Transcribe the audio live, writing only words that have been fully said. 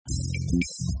Hey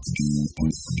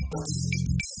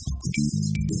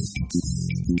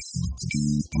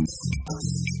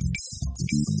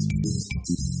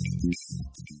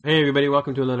everybody,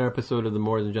 welcome to another episode of the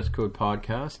More Than Just Code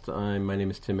podcast. My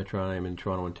name is Tim Mitra, I'm in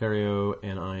Toronto, Ontario,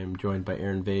 and I'm joined by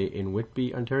Aaron Vey in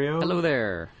Whitby, Ontario. Hello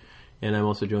there. And I'm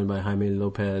also joined by Jaime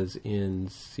Lopez in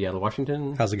Seattle,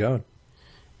 Washington. How's it going?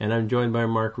 And I'm joined by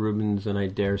Mark Rubens, and I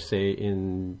dare say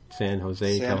in San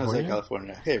Jose, California.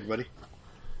 California. Hey everybody.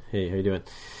 Hey, how you doing?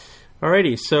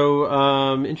 Alrighty,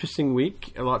 so interesting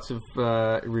week. Lots of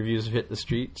reviews have hit the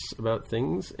streets about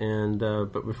things, and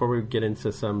but before we get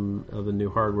into some of the new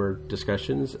hardware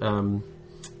discussions,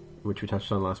 which we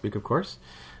touched on last week, of course,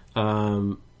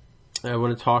 I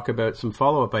want to talk about some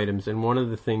follow-up items. And one of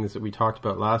the things that we talked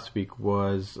about last week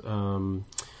was the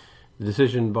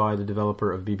decision by the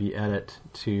developer of BBEdit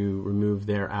to remove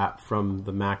their app from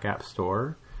the Mac App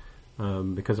Store.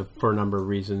 For a number of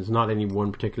reasons, not any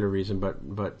one particular reason,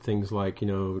 but things like,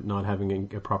 not having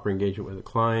a proper engagement with the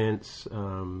clients,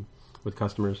 with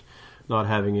customers, not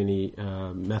having any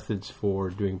methods for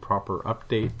doing proper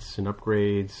updates and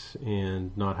upgrades,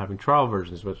 and not having trial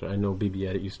versions, which I know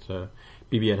BBEdit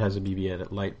has a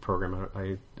BBEdit Lite program.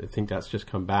 I think that's just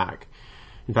come back.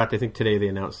 In fact, I think today they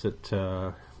announced that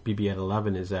BBEdit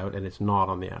 11 is out and it's not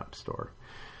on the App Store.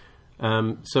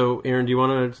 So, Aaron, do you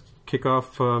want to kick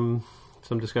off some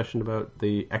discussion about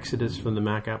the exodus from the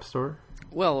Mac App Store?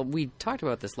 Well, we talked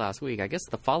about this last week. I guess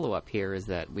the follow-up here is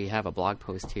that we have a blog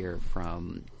post here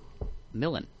from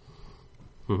Millen.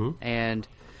 Mm-hmm. And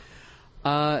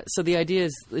so the idea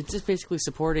is it's just basically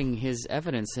supporting his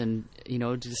evidence and,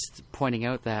 just pointing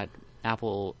out that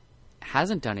Apple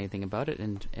hasn't done anything about it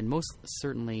and most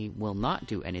certainly will not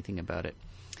do anything about it.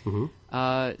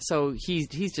 Mm-hmm. So he's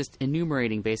just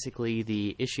enumerating basically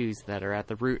the issues that are at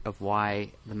the root of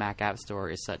why the Mac App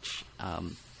Store is such a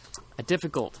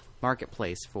difficult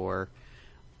marketplace for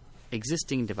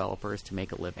existing developers to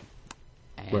make a living.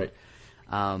 And, right.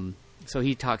 So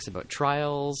he talks about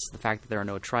trials. The fact that there are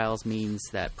no trials means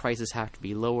that prices have to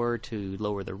be lower to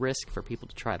lower the risk for people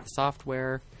to try the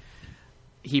software.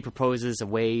 He proposes a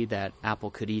way that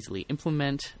Apple could easily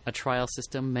implement a trial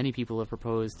system. Many people have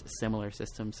proposed similar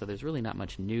systems, so there's really not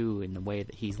much new in the way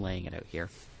that he's laying it out here.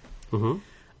 Mm-hmm.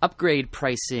 Upgrade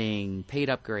pricing, paid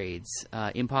upgrades,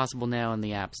 impossible now in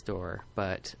the App Store,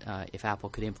 but if Apple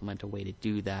could implement a way to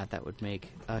do that, that would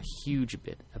make a huge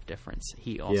bit of difference.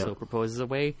 He also proposes a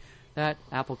way that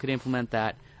Apple could implement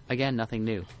that. Again, nothing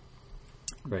new.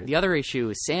 Right. The other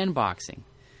issue is sandboxing.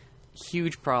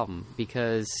 Huge problem,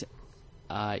 because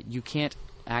you can't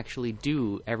actually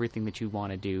do everything that you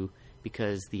want to do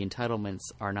because the entitlements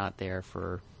are not there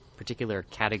for particular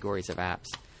categories of apps.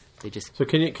 They just So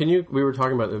can you? We were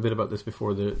talking about a bit about this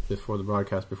before the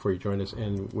broadcast, before you joined us,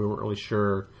 and we weren't really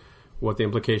sure what the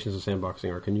implications of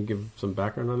sandboxing are. Can you give some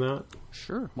background on that?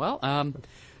 Sure. Well,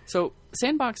 so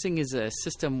sandboxing is a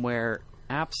system where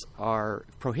apps are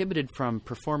prohibited from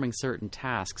performing certain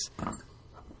tasks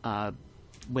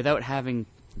without having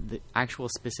the actual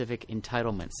specific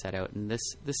entitlements set out. And this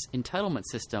entitlement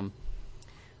system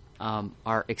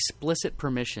are explicit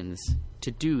permissions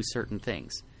to do certain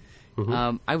things.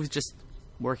 Mm-hmm. I was just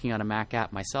working on a Mac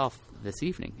app myself this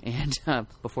evening, and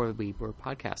before we were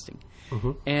podcasting.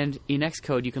 Mm-hmm. And in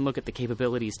Xcode, you can look at the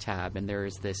capabilities tab, and there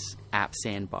is this app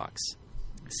sandbox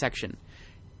section,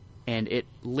 and it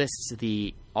lists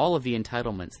all of the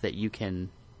entitlements that you can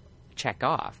check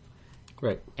off,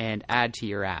 right, and add to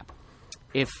your app.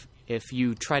 If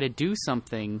you try to do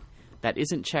something that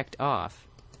isn't checked off,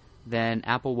 then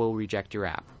Apple will reject your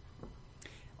app.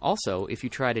 Also, if you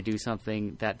try to do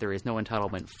something that there is no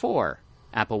entitlement for,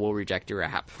 Apple will reject your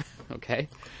app. Okay?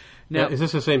 Now, is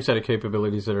this the same set of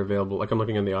capabilities that are available? Like, I'm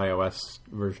looking at the iOS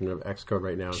version of Xcode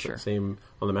right now. Is Sure. it the same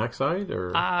on the Mac side?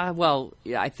 Or well,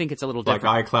 yeah, I think it's a little like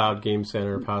different. iCloud, Game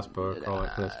Center, Passbook, all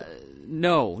that kind of stuff?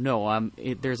 No.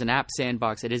 There's an app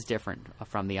sandbox. It is different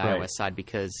from the iOS Right. side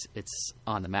because it's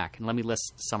on the Mac. And let me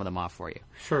list some of them off for you.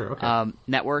 Sure, okay.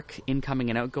 Network, incoming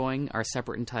and outgoing are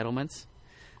separate entitlements.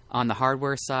 On the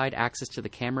hardware side, access to the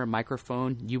camera,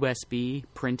 microphone, USB,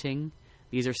 printing,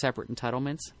 these are separate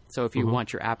entitlements. So if you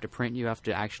want your app to print, you have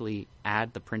to actually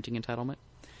add the printing entitlement.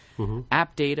 Mm-hmm.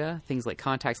 App data, things like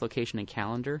contacts, location, and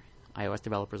calendar. iOS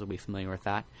developers will be familiar with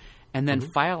that. And then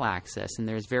file access, and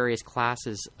there's various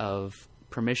classes of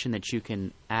permission that you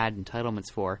can add entitlements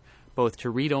for, both to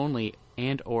read only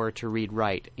and or to read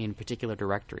write in particular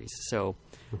directories. So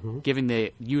giving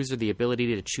the user the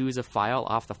ability to choose a file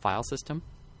off the file system,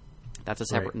 that's a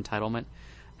separate entitlement.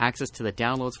 Access to the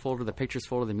downloads folder, the pictures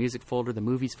folder, the music folder, the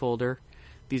movies folder.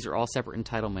 These are all separate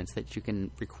entitlements that you can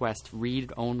request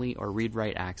read-only or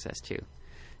read-write access to.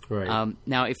 Right.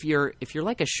 Now, if you're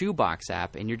like a Shoebox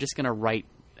app and you're just going to write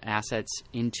assets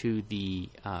into the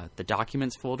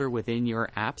documents folder within your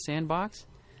app sandbox,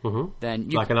 then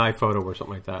you like an iPhoto or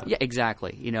something like that. Yeah,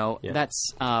 exactly.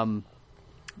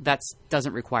 That's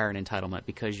doesn't require an entitlement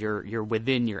because you're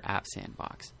within your app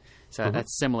sandbox. So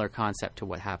that's similar concept to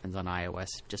what happens on iOS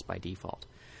just by default.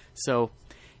 So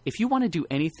if you want to do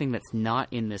anything that's not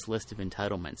in this list of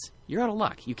entitlements, you're out of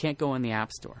luck. You can't go in the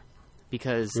App Store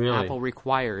because Apple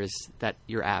requires that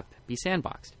your app be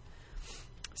sandboxed.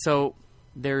 So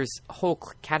there's whole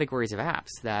categories of apps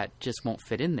that just won't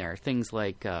fit in there. Things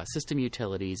like system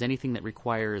utilities, anything that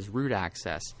requires root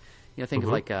access. Think of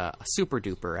like a Super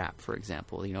Duper app, for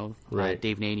example.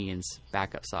 Dave Nanian's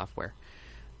backup software.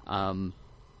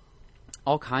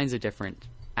 All kinds of different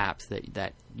apps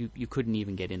that you couldn't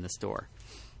even get in the store.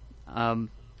 And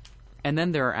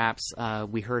then there are apps.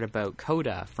 We heard about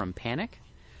Coda from Panic.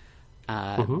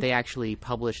 They actually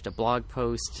published a blog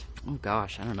post, I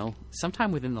don't know,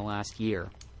 sometime within the last year.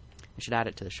 I should add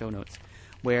it to the show notes,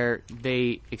 where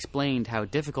they explained how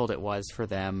difficult it was for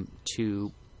them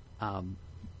to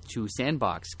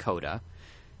sandbox Coda,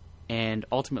 and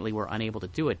ultimately were unable to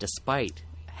do it despite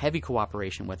heavy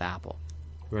cooperation with Apple.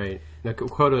 Right. Now,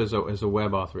 Coda is a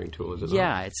web authoring tool, is it not?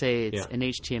 Yeah, it's an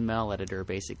HTML editor,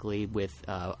 basically, with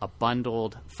a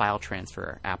bundled file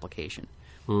transfer application.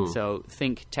 So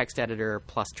think text editor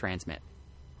plus transmit.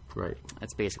 Right.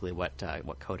 That's basically what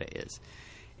Coda is.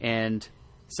 And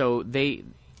so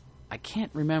I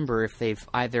can't remember if they've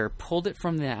either pulled it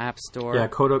from the App Store. Yeah,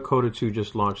 Coda 2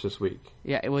 just launched this week.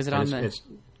 Yeah, was it on the...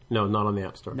 No, not on the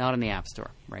App Store. Not on the App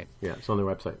Store, right. Yeah, it's on their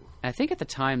website. I think at the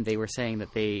time they were saying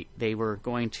that they were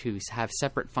going to have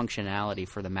separate functionality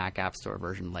for the Mac App Store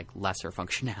version, like lesser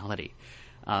functionality,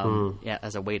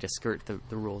 as a way to skirt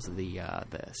the rules of the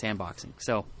sandboxing.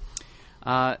 So,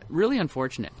 really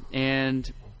unfortunate,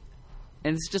 and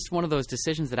it's just one of those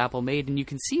decisions that Apple made, and you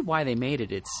can see why they made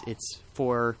it. It's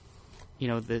for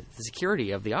the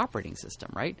security of the operating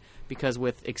system, right? Because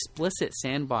with explicit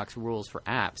sandbox rules for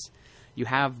apps, you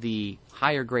have the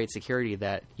higher grade security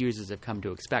that users have come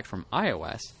to expect from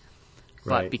iOS.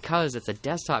 But because it's a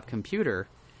desktop computer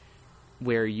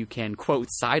where you can, quote,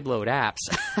 sideload apps,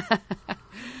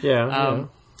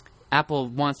 Apple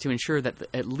wants to ensure that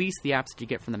at least the apps that you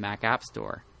get from the Mac App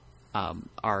Store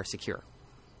are secure.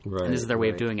 Right, and this is their way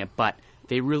of doing it. But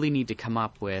they really need to come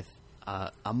up with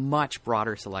a much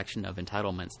broader selection of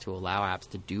entitlements to allow apps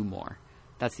to do more.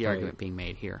 That's the argument being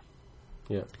made here.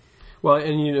 Yeah. Well,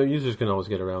 and users can always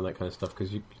get around that kind of stuff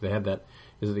because they have that.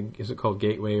 Is it called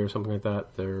Gateway or something like that?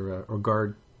 Or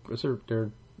Guard. What's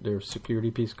their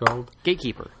security piece called?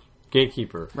 Gatekeeper.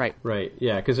 Right.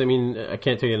 Yeah, because I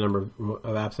can't tell you the number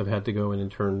of apps I've had to go in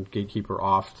and turn Gatekeeper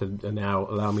off to now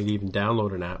allow me to even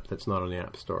download an app that's not on the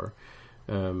App Store.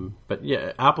 But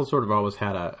yeah, Apple sort of always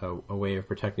had a way of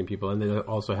protecting people, and they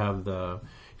also have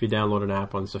if you download an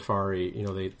app on Safari,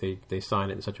 they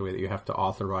sign it in such a way that you have to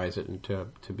authorize it and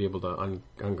to be able to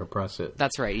uncompress it.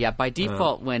 That's right. Yeah, by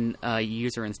default, when a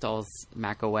user installs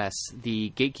Mac OS, the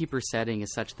Gatekeeper setting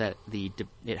is such that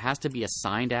it has to be a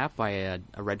signed app by a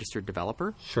registered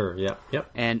developer. Sure. Yeah.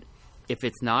 Yep. And if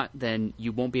it's not, then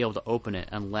you won't be able to open it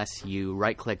unless you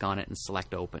right-click on it and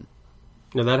select Open.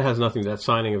 Now, that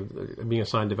signing of being a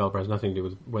signed developer has nothing to do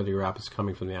with whether your app is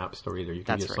coming from the App Store either. You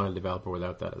can be a signed developer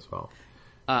without that as well.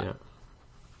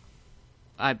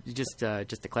 Just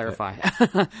to clarify,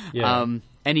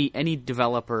 any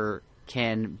developer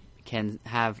can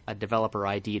have a developer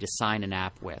ID to sign an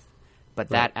app with, but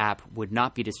that app would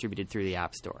not be distributed through the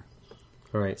App Store.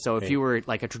 All right. So if you were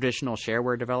like a traditional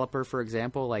shareware developer, for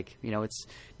example, like it's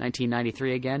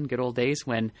 1993 again, good old days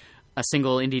when a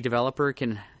single indie developer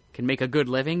can make a good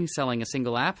living selling a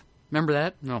single app. Remember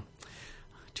that? No.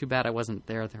 Too bad I wasn't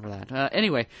there for that.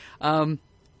 Anyway,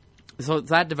 so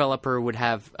that developer would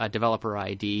have a developer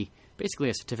ID, basically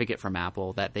a certificate from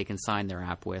Apple that they can sign their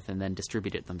app with and then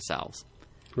distribute it themselves.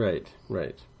 Right.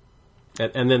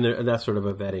 And then that's sort of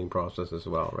a vetting process as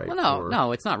well, right? Well,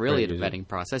 no, it's not really a vetting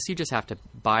process. You just have to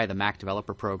buy the Mac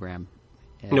developer program.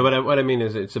 No, what I mean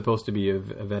is it's supposed to be a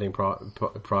vetting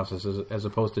process as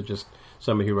opposed to just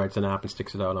somebody who writes an app and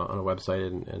sticks it out on a website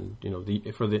and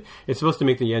it's supposed to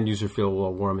make the end user feel a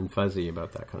little warm and fuzzy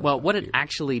about that kind of stuff. Well, what it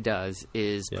actually does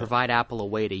is provide Apple a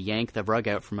way to yank the rug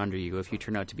out from under you if you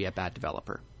turn out to be a bad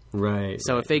developer. Right.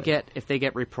 So if they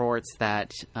get reports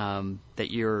that that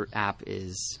your app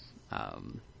is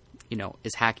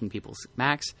is hacking people's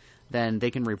Macs, then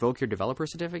they can revoke your developer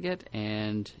certificate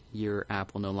and your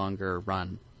app will no longer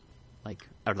run out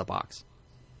of the box.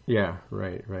 Yeah,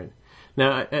 right.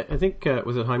 Now, I think,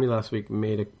 was it Jaime last week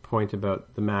made a point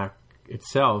about the Mac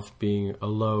itself being a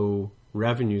low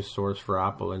revenue source for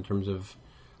Apple in terms of,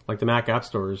 like, the Mac App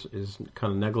Store is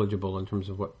kind of negligible in terms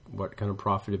of what kind of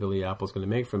profitability Apple's going to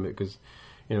make from it, because,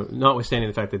 notwithstanding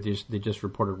the fact that they just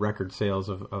reported record sales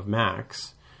of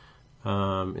Macs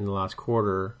in the last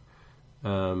quarter.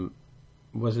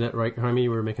 Wasn't it right, Jaime?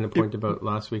 You were making a point about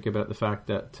last week about the fact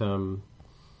that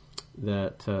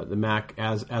the Mac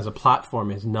as a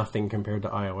platform is nothing compared to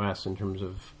iOS in terms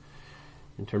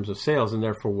of sales, and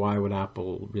therefore why would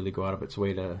Apple really go out of its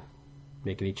way to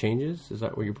make any changes? Is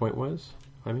that what your point was,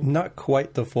 Jaime? Not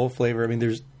quite the full flavor. I mean,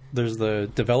 there's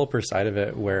the developer side of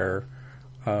it where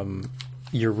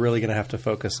you're really going to have to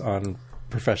focus on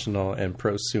professional and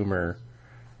prosumer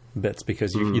bits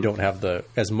because you don't have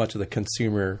as much of the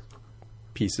consumer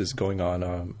pieces going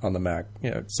on the Mac.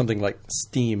 Something like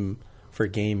Steam for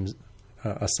games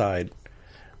aside.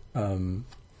 But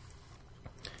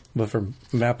from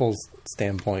Apple's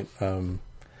standpoint,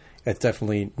 it's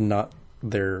definitely not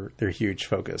their huge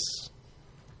focus,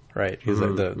 right? Because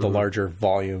the larger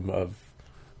volume of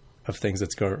things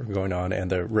that's going on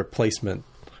and the replacement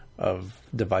of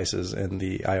devices in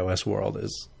the iOS world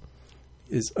is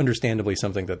understandably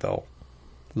something that they'll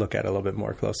look at a little bit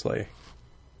more closely.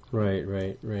 Right.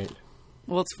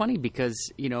 Well, it's funny because,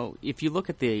 if you look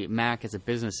at the Mac as a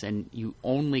business and you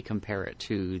only compare it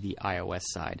to the iOS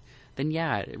side, then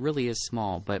yeah, it really is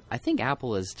small. But I think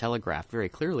Apple has telegraphed very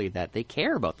clearly that they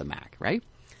care about the Mac, right?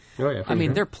 Oh, yeah. I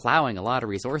mean, they're plowing a lot of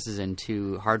resources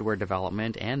into hardware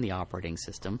development and the operating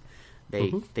system.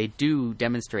 They do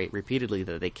demonstrate repeatedly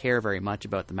that they care very much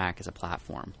about the Mac as a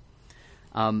platform.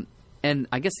 And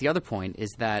I guess the other point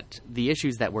is that the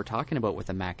issues that we're talking about with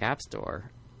the Mac App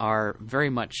Store are very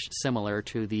much similar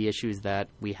to the issues that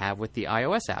we have with the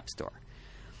iOS App Store.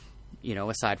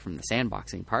 Aside from the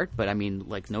sandboxing part, but I mean,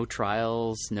 like, no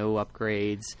trials, no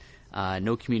upgrades,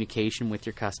 no communication with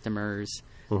your customers.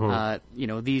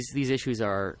 These issues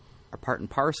are part and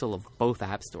parcel of both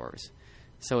app stores.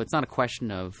 So it's not a question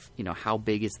of, how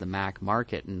big is the Mac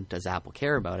market and does Apple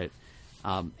care about it?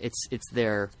 It's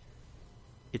their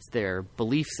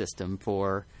belief system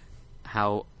for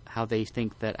how they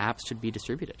think that apps should be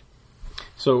distributed.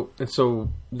 So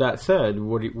that said,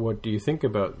 what do you think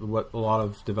about what a lot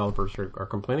of developers are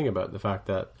complaining about? The fact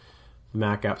that the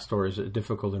Mac App Store is a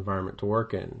difficult environment to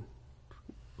work in.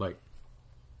 Like,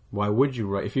 why would you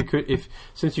write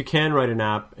since you can write an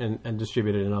app and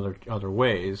distribute it in other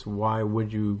ways? Why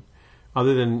would you?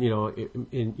 Other than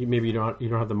maybe you don't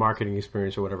have the marketing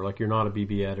experience or whatever. Like, you're not a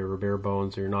BBEd or a Bare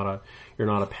Bones, or you're not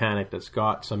a Panic that's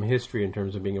got some history in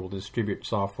terms of being able to distribute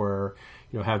software.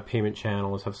 Have payment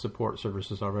channels, have support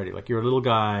services already. Like, you're a little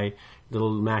guy,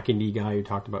 little Mac indie guy you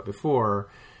talked about before,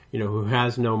 who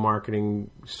has no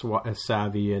marketing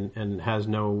savvy and has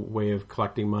no way of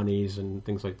collecting monies and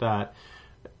things like that.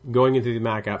 Going into the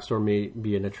Mac App Store may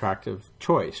be an attractive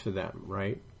choice for them,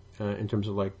 right? In terms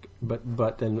of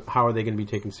but then how are they going to be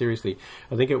taken seriously?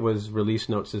 I think it was Release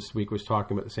Notes this week was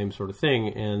talking about the same sort of thing,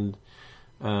 and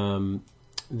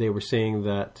they were saying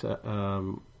that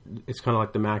it's kind of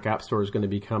like the Mac App Store is going to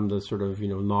become the sort of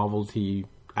novelty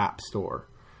app store,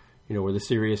 where the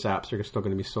serious apps are still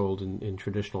going to be sold in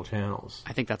traditional channels.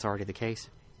 I think that's already the case.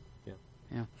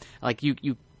 Yeah. Like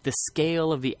the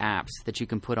scale of the apps that you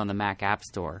can put on the Mac App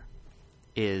Store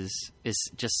is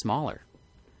just smaller.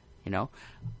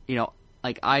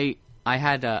 Like I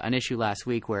had an issue last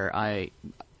week where I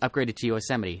upgraded to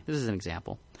Yosemite. This is an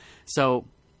example. So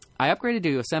I upgraded to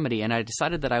Yosemite, and I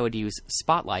decided that I would use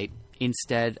Spotlight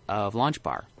instead of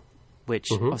LaunchBar,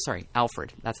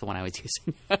 Alfred. That's the one I was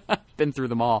using. Been through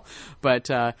them all.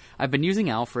 But I've been using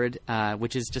Alfred,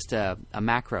 which is just a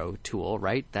macro tool,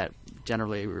 right, that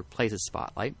generally replaces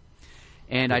Spotlight.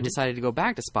 And I decided to go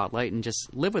back to Spotlight and just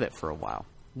live with it for a while.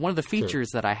 One of the features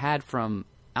that I had from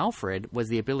Alfred was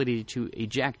the ability to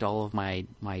eject all of my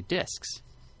disks.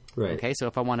 Right. Okay, so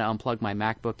if I want to unplug my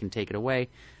MacBook and take it away,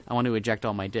 I want to eject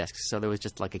all my disks. So there was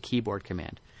just like a keyboard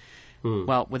command.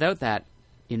 Well, without that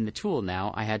in the tool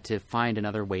now, I had to find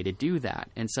another way to do that.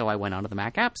 And so I went onto the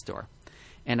Mac App Store.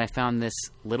 And I found this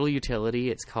little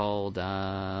utility. It's called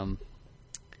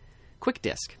Quick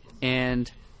Disk.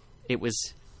 And it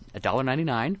was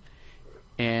 $1.99.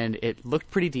 And it looked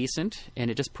pretty decent,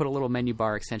 and it just put a little menu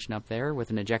bar extension up there with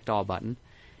an eject all button.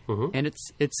 And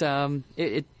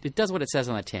it does what it says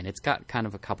on the tin. It's got kind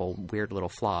of a couple weird little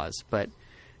flaws, but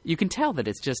you can tell that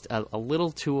it's just a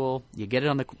little tool. You get it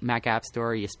on the Mac App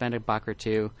Store, you spend $1 or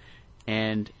 $2,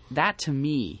 and that to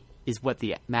me is what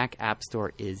the Mac App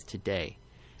Store is today.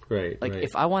 Right.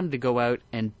 If I wanted to go out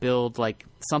and build like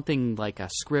something like a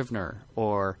Scrivener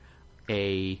or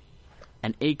an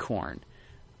Acorn,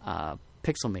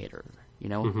 Pixelmator, You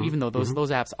know, even though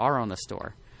those apps are on the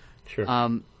store. Sure.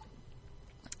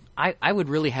 I would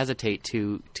really hesitate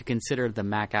to consider the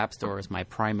Mac App Store as my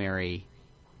primary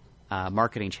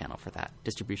marketing channel for that,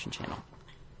 distribution channel.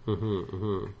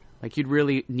 Like, you'd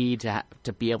really need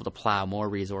to be able to plow more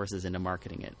resources into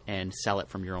marketing it and sell it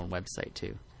from your own website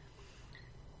too.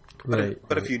 But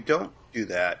if you don't do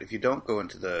that, if you don't go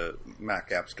into the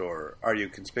Mac App Store, are you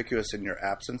conspicuous in your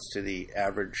absence to the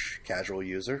average casual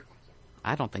user?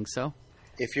 I don't think so.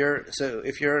 If you're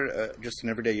just an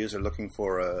everyday user looking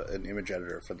for an image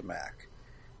editor for the Mac,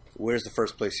 where's the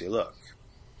first place you look?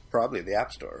 Probably the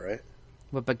App Store, right?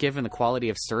 But given the quality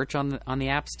of search on the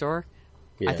App Store,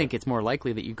 I think it's more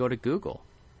likely that you go to Google.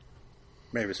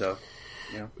 Maybe so.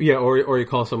 Yeah, or you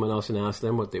call someone else and ask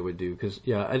them what they would do. Because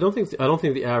I don't think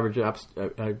the average apps.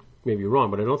 I may be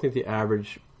wrong, but I don't think the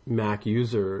average Mac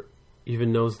user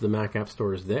even knows the Mac App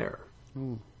Store is there.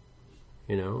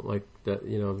 You know, like that.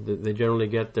 You know, they generally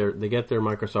get their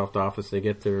Microsoft Office, they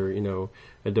get their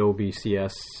Adobe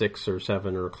CS6 or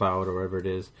 7 or Cloud or whatever it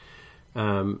is.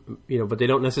 But they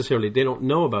don't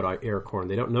know about Aircorn.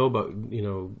 They don't know about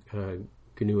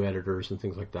GNU editors and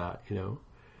things like that.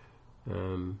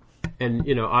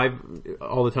 And I've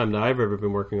all the time that I've ever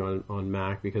been working on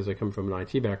Mac, because I come from an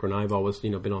IT background, I've always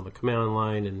been on the command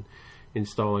line and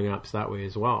installing apps that way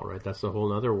as well, right? That's a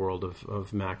whole other world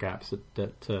of Mac apps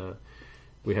that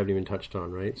we haven't even touched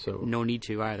on, right? So no need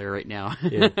to either right now.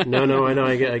 No, I know,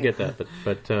 I get that,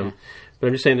 but I'm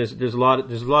just saying there's a lot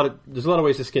of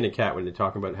ways to skin a cat when you're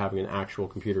talking about having an actual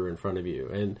computer in front of you,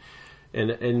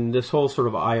 and this whole sort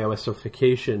of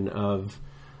iOSification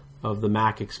of the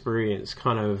Mac experience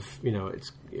kind of,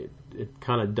 it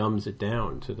kind of dumbs it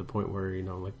down to the point where,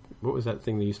 like, what was that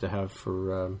thing they used to have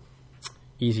for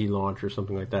Easy Launch or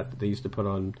something like that they used to put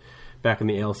on back in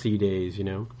the LC days,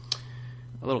 A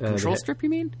little control strip, you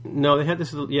mean? No, they had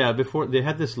this. Before they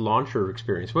had this launcher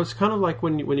experience. Well, it's kind of like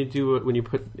when you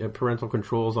put parental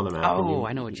controls on a Mac. Oh,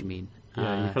 I know what you mean.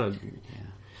 Yeah, you kind of.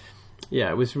 Yeah,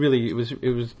 it was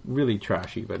really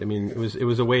trashy. But I mean, it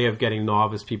was a way of getting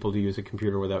novice people to use a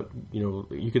computer without,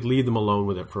 you could leave them alone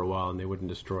with it for a while and they wouldn't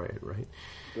destroy it, right?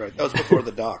 Right. That was before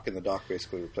the dock, and the dock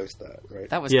basically replaced that, right?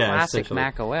 That was classic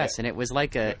Mac OS, and it was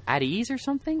like a At Ease or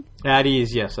something? At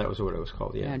Ease, yes, that was what it was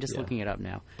called. Yeah, I'm just looking it up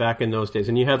now. Back in those days,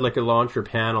 and you had like a launcher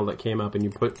panel that came up, and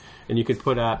you could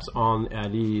put apps on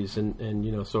At Ease,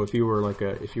 and so if you were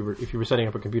if you were setting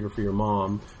up a computer for your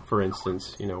mom, for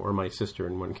instance, or my sister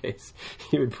in one case,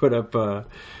 you would put up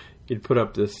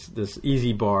this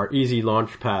easy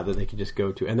launch pad that they could just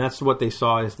go to, and that's what they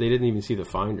saw. Is they didn't even see the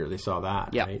Finder; they saw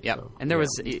that. Yeah, right? yeah. So, and there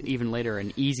was even later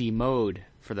an easy mode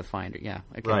for the Finder. Yeah,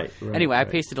 okay. Right. Anyway, I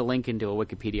pasted a link into a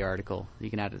Wikipedia article. You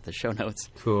can add it to the show notes.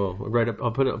 Cool. Right.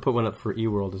 I'll put one up for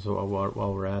eWorld as well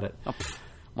while we're at it. Oh,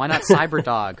 why not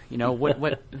CyberDog?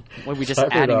 What we just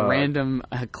adding random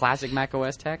classic Mac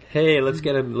OS tech? Hey, let's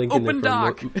get a link in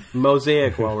there for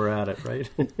Mosaic while we're at it, right?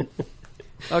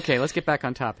 Okay, let's get back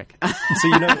on topic.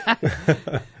 So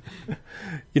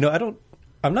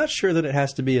I'm not sure that it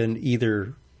has to be an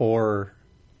either or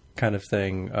kind of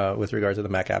thing with regard to the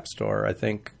Mac App Store. I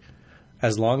think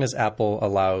as long as Apple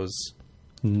allows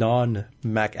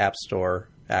non-Mac App Store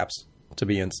apps to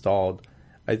be installed,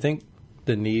 I think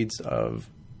the needs of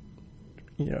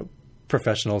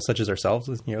professionals such as ourselves,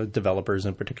 developers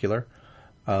in particular,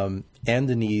 and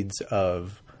the needs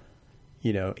of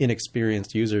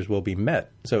inexperienced users will be met.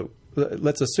 So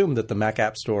let's assume that the Mac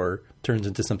App Store turns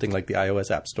into something like the iOS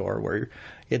App Store, where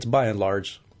it's by and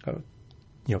large,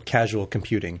 casual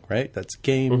computing, right? That's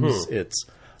games. It's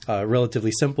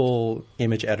relatively simple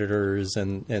image editors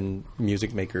and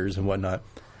music makers and whatnot.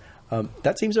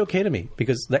 That seems okay to me,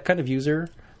 because that kind of user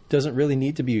doesn't really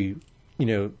need to be,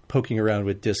 poking around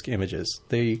with disk images.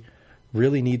 They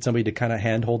really need somebody to kind of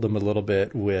handhold them a little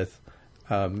bit with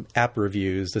app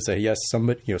reviews to say, yes,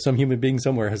 some human being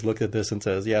somewhere has looked at this and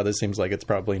says, yeah, this seems like it's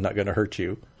probably not going to hurt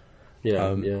you.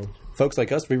 Yeah, Folks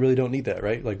like us, we really don't need that,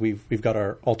 right? Like we've got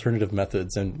our alternative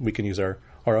methods, and we can use our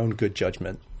own good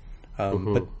judgment.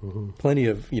 But plenty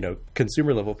of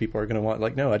consumer level people are going to want,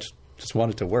 like, no, I just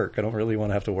want it to work. I don't really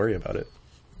want to have to worry about it.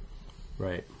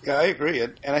 Right. Yeah, I agree,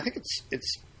 and I think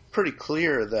it's pretty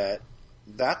clear that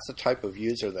that's the type of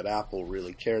user that Apple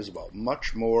really cares about,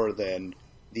 much more than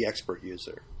the expert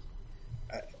user.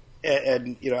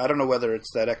 And I don't know whether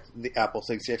it's that the Apple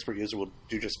thinks the expert user will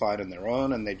do just fine on their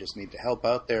own and they just need to help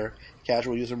out their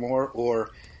casual user more,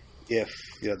 or if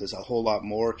there's a whole lot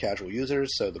more casual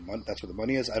users, so that's where the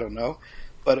money is. I don't know,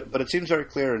 but it seems very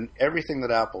clear in everything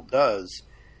that Apple does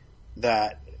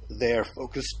that they are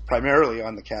focused primarily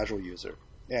on the casual user,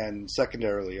 and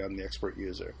secondarily on the expert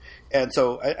user. And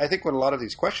so I think when a lot of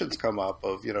these questions come up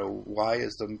of, why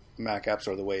is the Mac App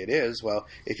Store the way it is? Well,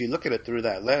 if you look at it through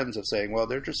that lens of saying, well,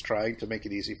 they're just trying to make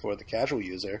it easy for the casual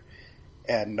user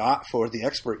and not for the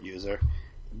expert user,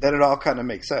 then it all kind of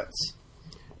makes sense.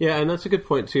 Yeah, and that's a good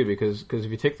point too, because if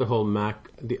you take the whole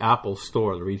the Apple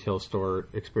Store, the retail store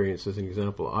experience as an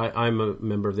example, I'm a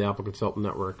member of the Apple Consultant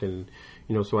Network, and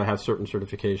so I have certain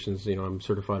certifications. I'm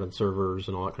certified on servers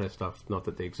and all that kind of stuff. Not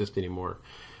that they exist anymore,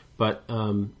 but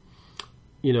a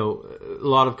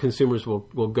lot of consumers will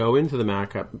go into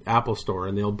the Apple Store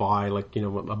and they'll buy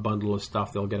a bundle of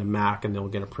stuff. They'll get a Mac and they'll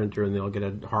get a printer and they'll get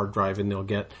a hard drive and they'll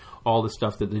get all the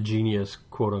stuff that the Genius,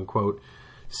 quote unquote,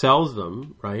 sells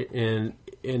them, right? And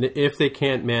if they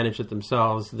can't manage it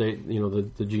themselves,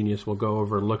 the Genius will go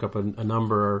over and look up a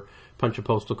number, or punch a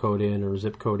postal code in or a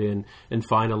zip code in, and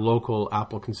find a local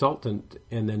Apple consultant,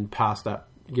 and then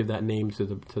give that name to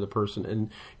the person. And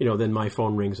then my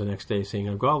phone rings the next day saying,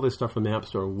 I've got all this stuff from the App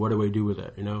Store. What do I do with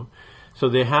it? So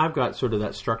they have got sort of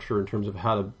that structure in terms of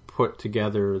how to put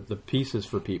together the pieces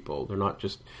for people. They're not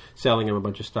just selling them a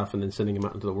bunch of stuff and then sending them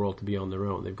out into the world to be on their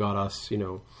own. They've got us,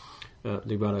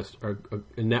 they've got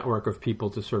a network of people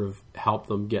to sort of help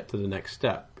them get to the next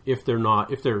step. If they're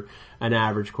an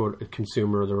average quote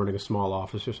consumer, they're running a small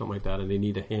office or something like that, and they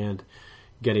need a hand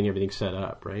getting everything set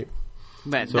up, right?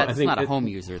 But so that's not a home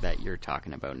user that you're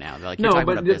talking about now. No,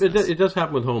 but it does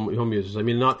happen with home users. I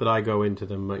mean, not that I go into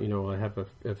them. I have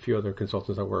a few other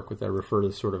consultants I work with. I refer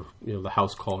to sort of the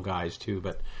house call guys too.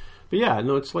 But yeah,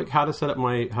 no, it's like how do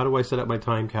I set up my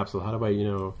time capsule? How do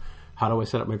I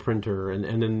set up my printer?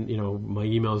 And then my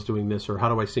email is doing this, or how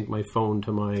do I sync my phone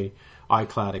to my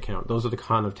iCloud account? Those are the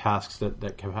kind of tasks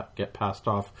that can get passed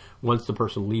off once the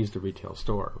person leaves the retail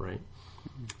store, right?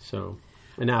 So.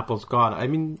 And Apple's got,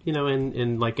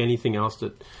 and like anything else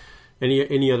that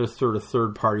any other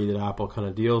third party that Apple kind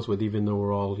of deals with, even though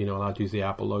we're all allowed to use the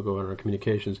Apple logo in our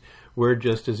communications, we're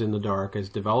just as in the dark as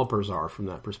developers are from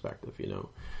that perspective.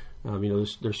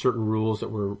 There's certain rules that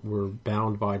we're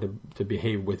bound by to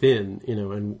behave within.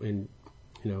 And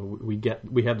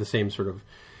we have the same sort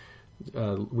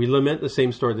of we lament the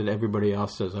same story that everybody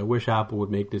else says. I wish Apple would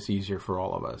make this easier for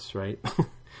all of us, right?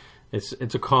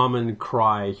 It's a common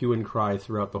cry, hue and cry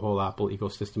throughout the whole Apple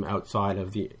ecosystem outside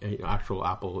of the actual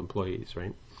Apple employees,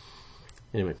 right?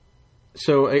 Anyway,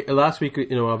 so last week,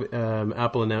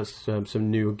 Apple announced some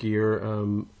new gear.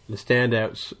 The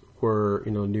standouts were,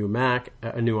 new Mac,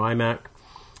 a new iMac,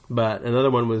 but another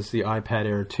one was the iPad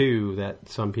Air 2 that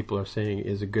some people are saying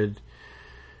is a good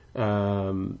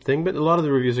thing, but a lot of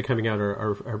the reviews are coming out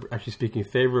are actually speaking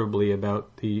favorably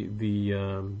about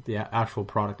the actual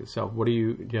product itself. Do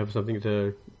you have something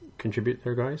to contribute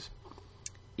there, guys?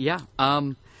 Yeah,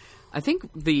 I think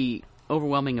the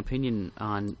overwhelming opinion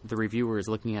on the reviewers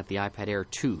looking at the iPad Air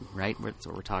 2, right? That's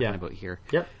what we're talking about here.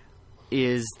 Yep.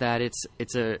 Is that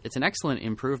it's an excellent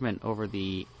improvement over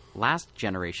the last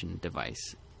generation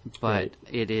device, but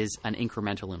it is an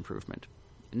incremental improvement.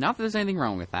 Not that there's anything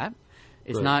wrong with that.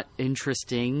 It's not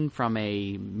interesting from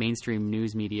a mainstream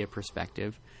news media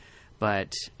perspective,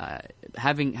 but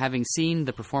having seen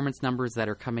the performance numbers that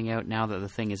are coming out now that the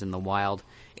thing is in the wild,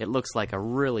 it looks like a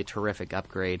really terrific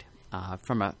upgrade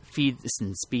from a feeds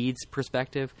and speeds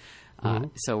perspective.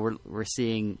 So we're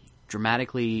seeing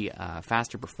dramatically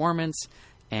faster performance,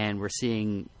 and we're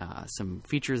seeing some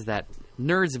features that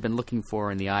nerds have been looking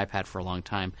for in the iPad for a long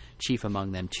time. Chief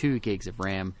among them, 2 gigs of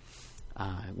RAM,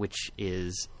 which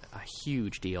is a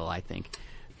huge deal, I think.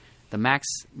 The max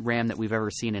RAM that we've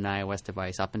ever seen in an iOS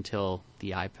device up until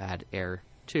the iPad Air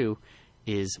 2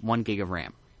 is 1 gig of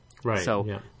RAM. Right.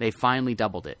 So they finally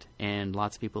doubled it, and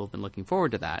lots of people have been looking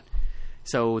forward to that.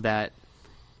 So that,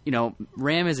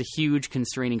 RAM is a huge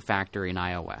constraining factor in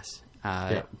iOS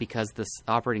because the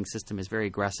operating system is very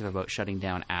aggressive about shutting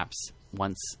down apps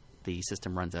once the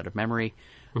system runs out of memory.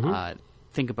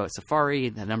 Think about Safari,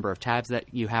 the number of tabs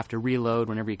that you have to reload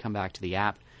whenever you come back to the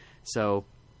app. So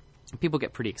people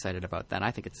get pretty excited about that. I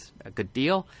think it's a good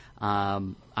deal.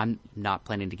 I'm not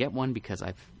planning to get one because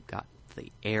I've got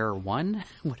the Air 1,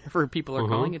 whatever people are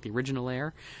calling it, the original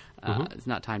Air. It's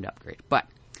not time to upgrade. But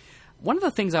one of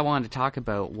the things I wanted to talk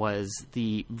about was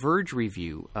the Verge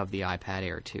review of the iPad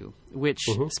Air 2, which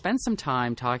spent some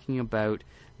time talking about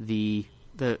the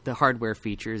hardware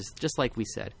features, just like we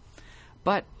said.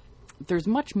 But there's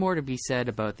much more to be said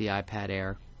about the iPad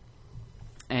Air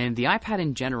and the iPad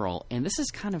in general, and this is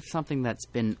kind of something that's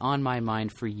been on my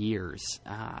mind for years,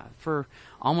 for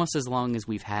almost as long as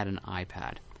we've had an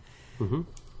iPad.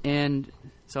 And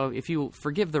so if you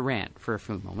forgive the rant for a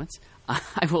few moments,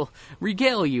 I will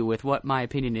regale you with what my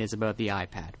opinion is about the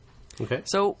iPad. Okay.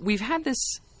 So we've had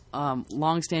this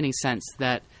long-standing sense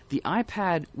that the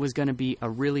iPad was going to be a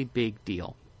really big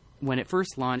deal. When it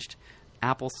first launched,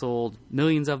 Apple sold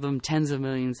millions of them, tens of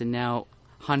millions, and now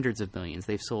hundreds of millions.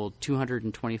 They've sold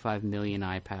 225 million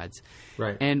iPads.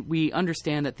 Right. And we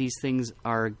understand that these things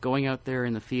are going out there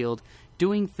in the field,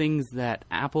 doing things that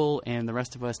Apple and the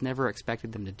rest of us never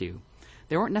expected them to do.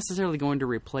 They weren't necessarily going to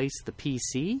replace the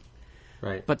PC,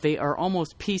 Right. but they are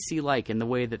almost PC-like in the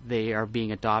way that they are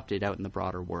being adopted out in the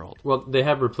broader world. Well, they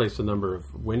have replaced a number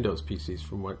of Windows PCs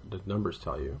from what the numbers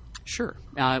tell you. Sure.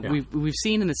 We've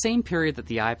seen in the same period that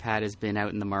the iPad has been out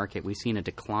in the market, we've seen a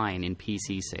decline in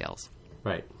PC sales.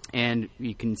 Right. And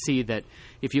you can see that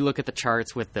if you look at the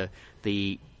charts with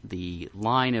the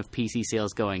line of PC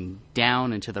sales going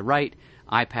down and to the right,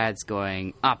 iPads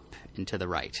going up and to the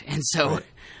right. And so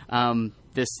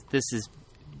this is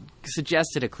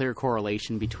suggested a clear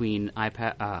correlation between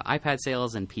iPad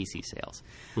sales and PC sales.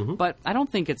 Mm-hmm. But I don't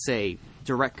think it's a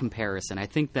direct comparison. I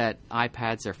think that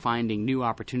iPads are finding new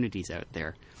opportunities out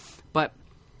there. But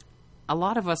a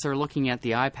lot of us are looking at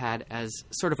the iPad as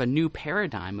sort of a new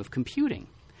paradigm of computing.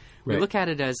 We look at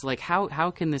it as like, how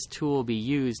can this tool be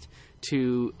used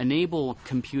to enable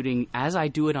computing as I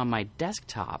do it on my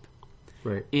desktop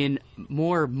in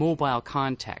more mobile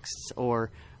contexts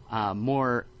or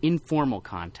more informal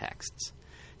contexts.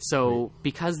 So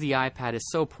because the iPad is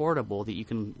so portable that you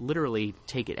can literally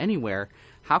take it anywhere,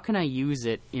 how can I use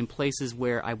it in places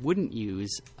where I wouldn't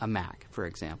use a Mac, for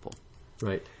example?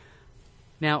 Right.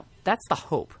 Now, that's the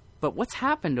hope. But what's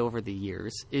happened over the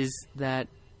years is that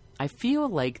I feel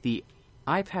like the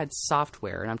iPad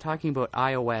software, and I'm talking about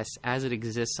iOS as it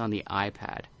exists on the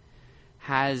iPad,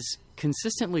 has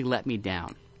consistently let me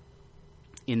down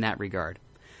in that regard.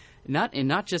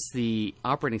 Not just the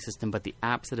operating system, but the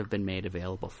apps that have been made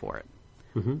available for it.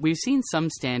 Mm-hmm. We've seen some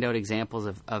standout examples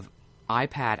of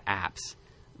iPad apps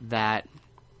that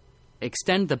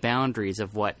extend the boundaries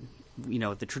of what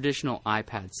the traditional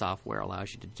iPad software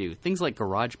allows you to do. Things like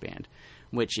GarageBand,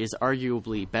 which is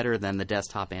arguably better than the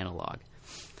desktop analog.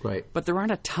 Right. But there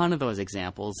aren't a ton of those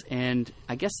examples, and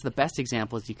I guess the best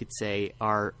examples you could say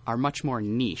are much more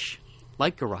niche,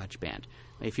 like GarageBand.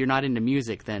 If you're not into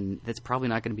music, then that's probably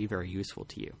not going to be very useful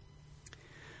to you.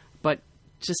 But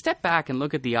to step back and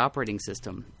look at the operating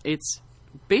system, it's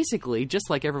basically, just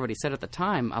like everybody said at the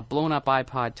time, a blown-up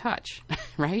iPod Touch,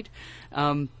 right?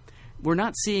 We're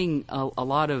not seeing a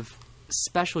lot of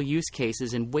special use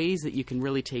cases and ways that you can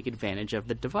really take advantage of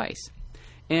the device.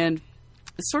 And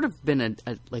it's sort of been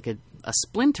a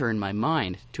splinter in my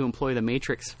mind, to employ the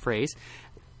Matrix phrase,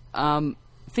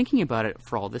 thinking about it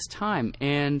for all this time.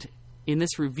 And in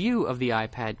this review of the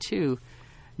iPad 2,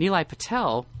 Nilay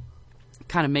Patel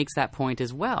kind of makes that point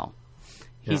as well.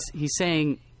 Yeah. He's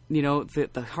saying,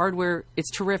 the hardware, it's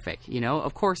terrific,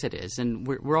 of course it is, and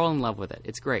we're all in love with it.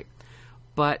 It's great.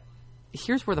 But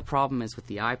here's where the problem is with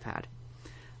the iPad.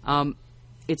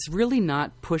 It's really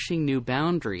not pushing new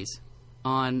boundaries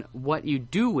on what you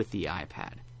do with the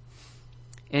iPad.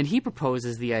 And he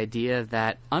proposes the idea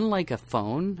that unlike a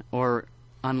phone or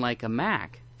unlike a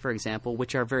Mac, for example,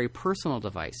 which are very personal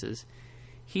devices,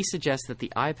 he suggests that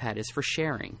the iPad is for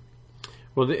sharing.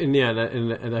 Well,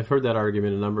 and I've heard that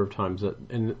argument a number of times.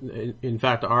 And in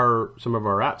fact, some of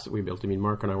our apps that we built,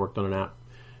 Mark and I worked on an app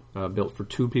built for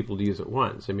two people to use at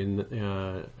once. And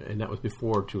that was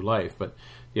before True Life. But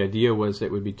the idea was that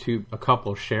it would be a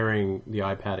couple sharing the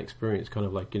iPad experience, kind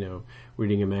of like,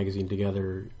 reading a magazine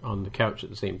together on the couch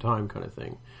at the same time kind of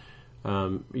thing.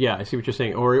 I see what you're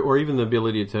saying. Or even the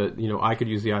ability to, I could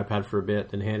use the iPad for a bit,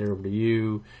 then hand it over to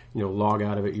you, log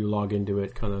out of it, you log into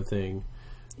it kind of thing.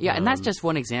 Yeah, and that's just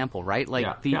one example, right?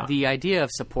 Like the idea of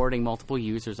supporting multiple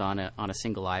users on a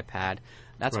single iPad,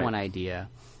 that's one idea.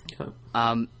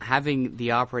 Yeah. Having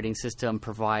the operating system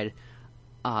provide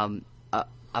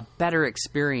a better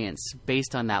experience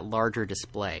based on that larger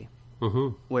display,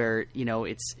 where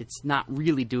it's not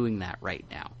really doing that right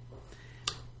now.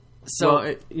 So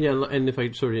and if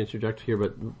I sort of interject here,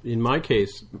 but in my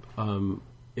case,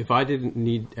 if I didn't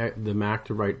need the Mac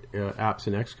to write apps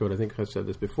in Xcode, I think I've said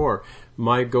this before,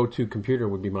 my go-to computer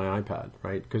would be my iPad,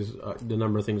 right? Because the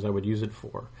number of things I would use it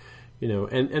for,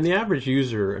 and the average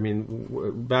user,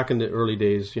 back in the early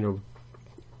days,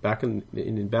 back in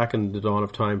the dawn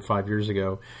of time 5 years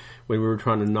ago, when we were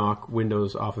trying to knock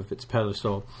Windows off of its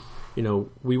pedestal,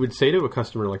 we would say to a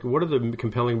customer, like, what are the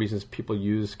compelling reasons people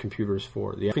use computers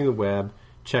for? The web,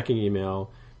 checking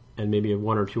email, and maybe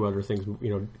one or two other things,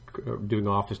 doing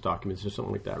Office documents or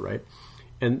something like that, right?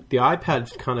 And the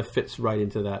iPad kind of fits right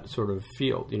into that sort of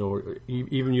field,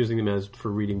 even using them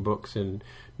for reading books and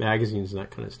magazines and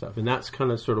that kind of stuff. And that's kind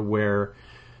of sort of where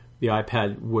the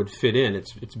iPad would fit in.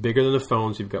 It's bigger than the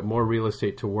phones. You've got more real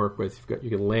estate to work with. You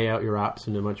can lay out your apps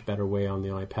in a much better way on the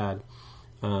iPad.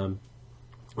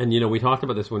 And, we talked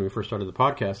about this when we first started the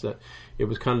podcast, that it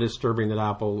was kind of disturbing that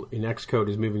Apple in Xcode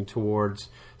is moving towards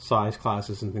size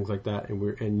classes and things like that.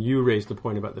 And you raised the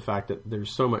point about the fact that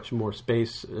there's so much more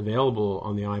space available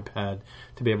on the iPad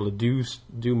to be able to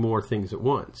do more things at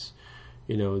once,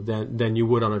 than you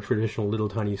would on a traditional little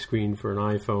tiny screen for an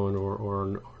iPhone or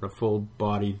on a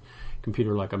full-bodied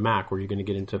computer like a Mac, where you're going to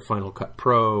get into Final Cut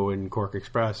Pro and Quark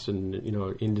Express and,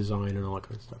 InDesign and all that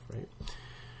kind of stuff, right?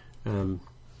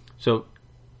 So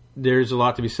there's a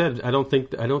lot to be said. I don't think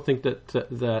that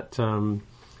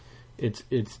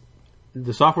it's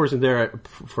the software isn't there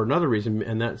for another reason,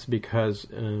 and that's because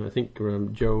I think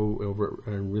Joe over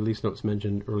at Release Notes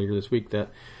mentioned earlier this week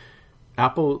that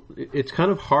Apple, it's kind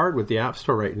of hard with the App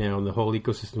Store right now and the whole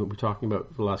ecosystem that we're talking about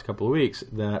for the last couple of weeks,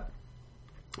 that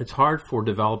it's hard for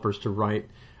developers to write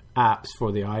apps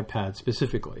for the iPad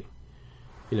specifically.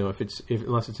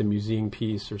 Unless it's a museum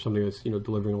piece or something that's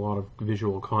delivering a lot of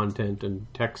visual content and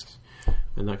text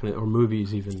and that kind of, or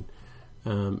movies even,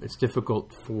 it's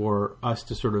difficult for us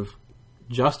to sort of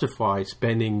justify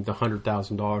spending the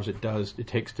 $100,000 it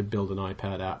takes to build an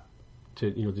iPad app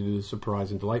to do the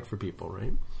surprise and delight for people,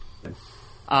 right?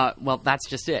 Well, that's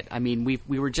just it. I mean,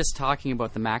 we were just talking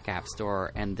about the Mac App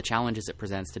Store and the challenges it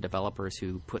presents to developers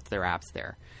who put their apps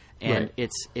there. And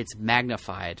right. it's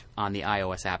magnified on the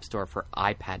iOS App Store for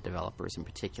iPad developers in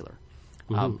particular.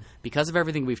 Because of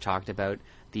everything we've talked about,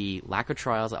 the lack of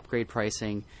trials, upgrade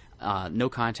pricing, no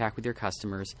contact with your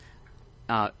customers,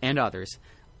 and others,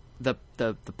 the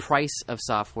price of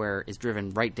software is driven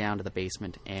right down to the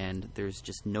basement, and there's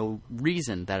just no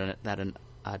reason that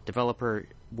a developer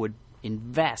would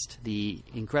invest the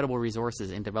incredible resources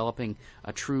in developing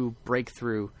a true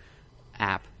breakthrough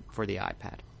app for the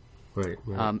iPad. Right.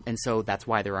 And so that's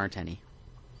why there aren't any.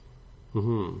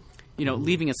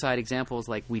 Leaving aside examples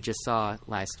like we just saw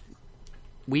last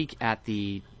week at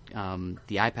the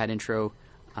iPad Intro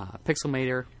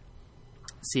Pixelmator,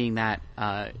 seeing that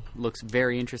looks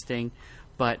very interesting.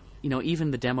 But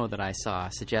even the demo that I saw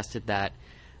suggested that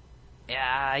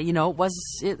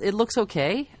it looks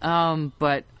okay,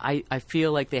 but I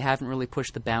feel like they haven't really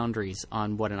pushed the boundaries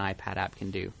on what an iPad app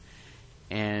can do.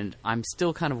 And I'm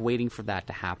still kind of waiting for that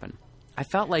to happen. I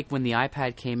felt like when the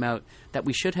iPad came out that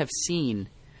we should have seen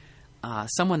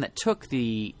someone that took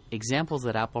the examples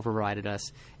that Apple provided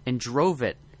us and drove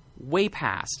it way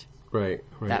past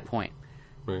that point.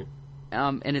 Right.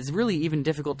 And it's really even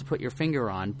difficult to put your finger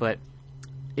on, but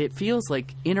it feels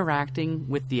like interacting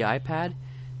with the iPad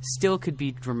still could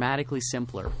be dramatically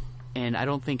simpler. And I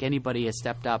don't think anybody has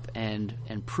stepped up and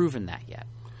proven that yet.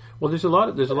 Well, there's a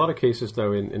lot of cases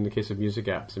though in the case of music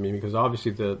apps. I mean, because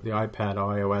obviously the iPad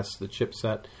iOS, the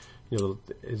chipset,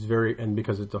 is very, and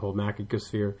because it's the whole Mac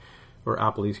ecosphere or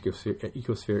Apple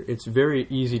ecosphere, it's very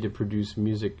easy to produce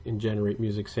music and generate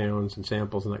music sounds and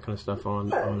samples and that kind of stuff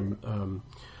on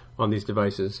these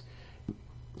devices.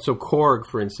 So Korg,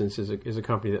 for instance, is a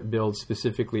company that builds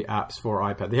specifically apps for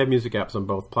iPad. They have music apps on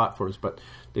both platforms, but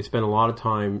they spend a lot of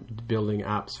time building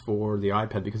apps for the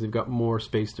iPad because they've got more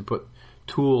space to put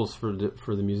tools for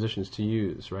the musicians to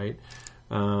use, right?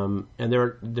 And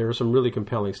there are some really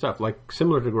compelling stuff, like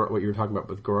similar to what you were talking about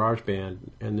with GarageBand.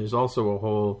 And there's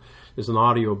also there's an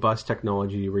audio bus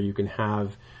technology where you can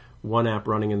have one app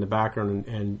running in the background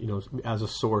and as a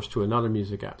source to another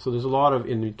music app. So there's a lot of,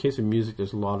 in the case of music,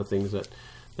 there's a lot of things that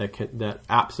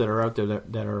apps that are out there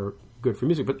that are good for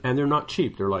music, and they're not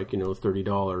cheap. They're like $30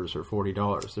 or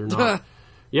 $40. They're not.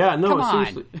 Yeah, no, Come on.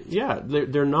 seriously. Yeah,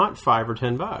 they're not $5 or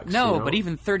 $10. No, but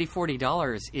even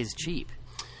 $30-$40 is cheap.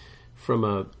 From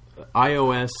a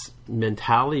iOS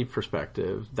mentality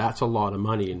perspective, that's a lot of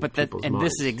money in people's minds.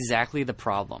 This is exactly the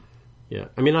problem. Yeah,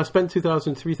 I mean, I spent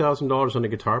 $2,000, $3,000 on a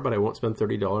guitar, but I won't spend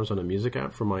 $30 on a music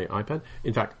app for my iPad.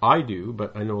 In fact, I do,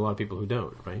 but I know a lot of people who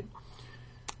don't, right?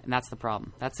 And that's the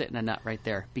problem. That's it in a nut right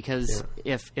there. Because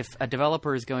if a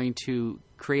developer is going to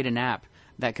create an app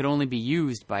that could only be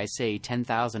used by, say,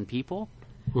 10,000 people,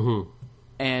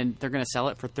 and they're going to sell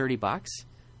it for $30,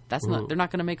 that's not. They're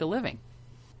not going to make a living.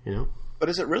 But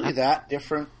is it really that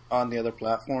different on the other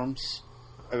platforms?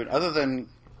 I mean, other than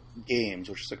games,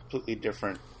 which is a completely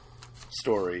different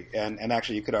story, and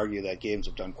actually you could argue that games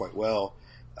have done quite well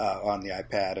on the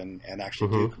iPad and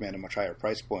actually do command a much higher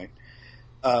price point.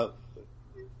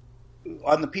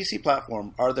 On the PC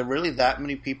platform, are there really that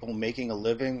many people making a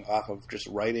living off of just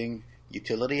writing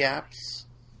utility apps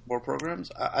or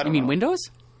programs? I don't know. You mean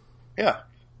Windows? Yeah.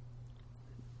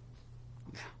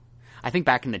 I think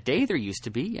back in the day there used to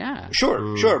be, yeah.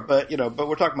 Sure, but but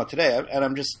we're talking about today, and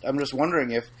I'm just wondering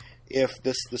if if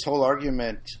this whole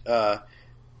argument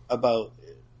about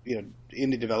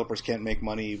indie developers can't make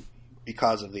money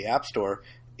because of the App Store,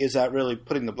 is that really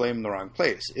putting the blame in the wrong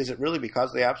place? Is it really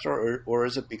because of the App Store, or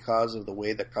is it because of the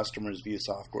way that customers view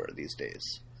software these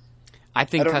days? I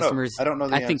think customers. I don't know.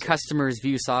 I think customers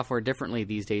view software differently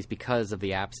these days because of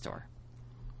the App Store.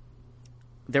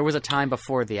 There was a time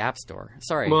before the App Store.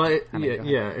 Sorry. Well,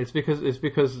 it's because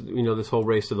this whole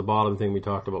race to the bottom thing we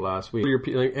talked about last week,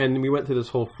 and we went through this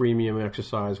whole freemium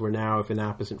exercise where now if an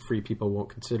app isn't free, people won't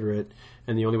consider it,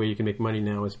 and the only way you can make money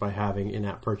now is by having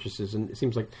in-app purchases, and it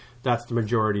seems like that's the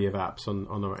majority of apps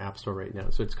on the App Store right now.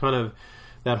 So it's kind of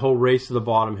that whole race to the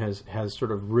bottom has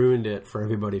sort of ruined it for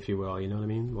everybody, if you will. You know what I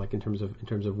mean? Like in terms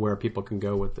of where people can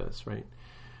go with this, right?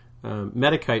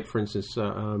 Metakite, for instance,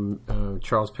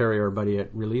 Charles Perry, our buddy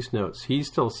at Release Notes, he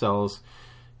still sells.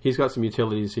 He's got some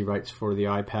utilities he writes for the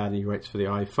iPad and he writes for the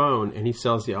iPhone, and he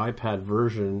sells the iPad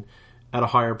version at a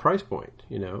higher price point.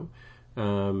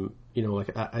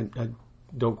 Like I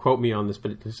don't quote me on this,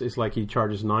 but it's like he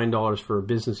charges $9 for a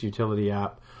business utility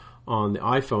app on the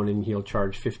iPhone, and he'll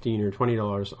charge $15 or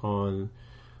 $20 on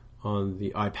the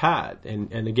iPad.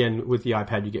 And again, with the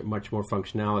iPad, you get much more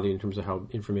functionality in terms of how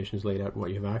information is laid out and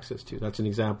what you have access to. That's an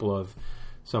example of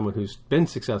someone who's been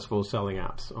successful selling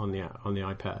apps on the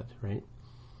iPad, right?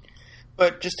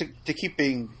 But just to keep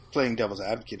playing devil's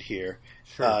advocate here,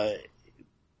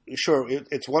 sure,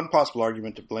 it's one possible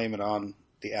argument to blame it on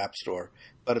the App Store,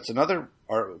 but it's another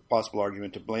possible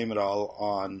argument to blame it all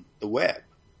on the web,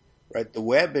 right? The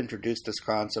web introduced this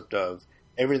concept of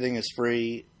everything is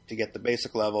free to get the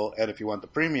basic level, and if you want the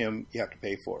premium, you have to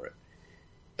pay for it.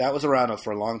 That was around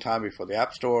for a long time before the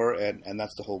App Store, and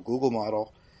that's the whole Google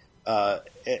model.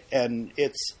 And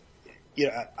it's,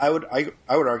 I would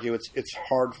argue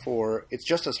it's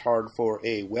just as hard for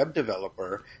a web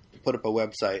developer to put up a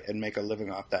website and make a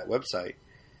living off that website.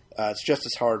 It's just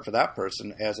as hard for that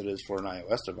person as it is for an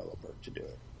iOS developer to do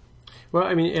it. Well,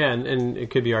 I mean, and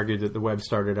it could be argued that the web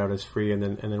started out as free, and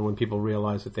then when people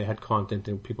realized that they had content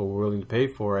and people were willing to pay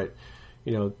for it,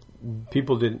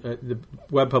 people didn't. The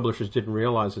web publishers didn't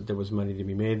realize that there was money to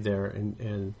be made there,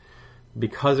 and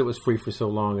because it was free for so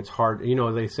long, it's hard.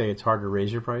 They say it's hard to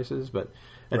raise your prices, but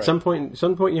at some point,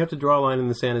 you have to draw a line in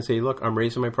the sand and say, look, I'm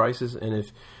raising my prices, and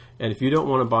if you don't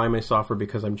want to buy my software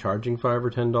because I'm charging $5 or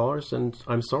 $10, then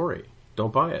I'm sorry,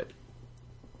 don't buy it,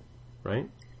 right?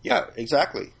 Yeah,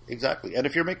 exactly. And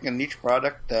if you're making a niche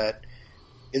product that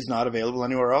is not available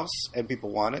anywhere else and people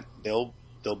want it, they'll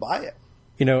buy it.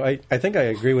 I think I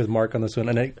agree with Mark on this one,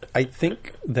 and I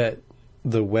think that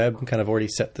the web kind of already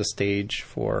set the stage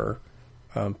for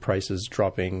prices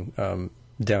dropping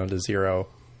down to zero,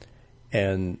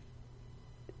 and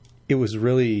it was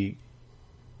really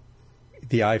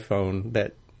the iPhone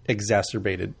that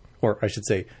exacerbated, or I should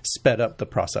say, sped up the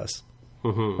process.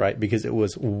 Mm-hmm. Right, because it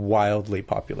was wildly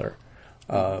popular.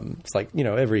 It's like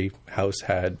every house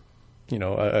had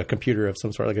a computer of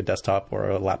some sort, like a desktop or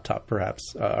a laptop,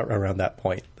 perhaps around that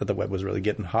point that the web was really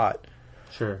getting hot.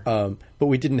 Sure, but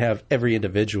we didn't have every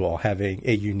individual having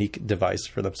a unique device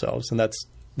for themselves, and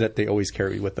that they always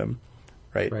carry with them,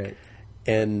 right? Right,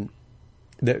 and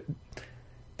that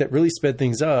really sped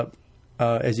things up.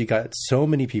 As you got so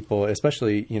many people,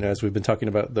 especially, as we've been talking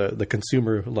about the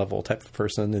consumer level type of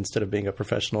person instead of being a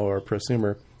professional or a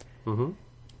prosumer. Mm-hmm.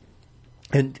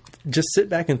 And just sit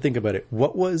back and think about it.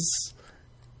 What was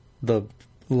the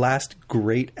last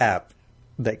great app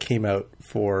that came out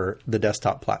for the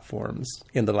desktop platforms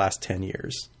in the last 10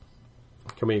 years?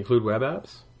 Can we include web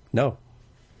apps? No,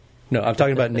 I'm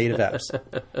talking about native apps.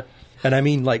 And I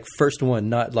mean like first one,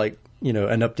 not like, an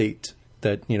update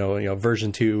that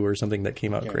version 2 or something that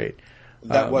came out great.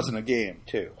 That wasn't a game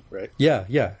too, right? Yeah.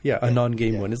 A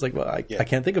non-game one. It's like, well, I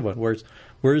can't think of one. Where's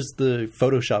the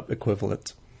Photoshop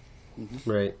equivalent? Mm-hmm.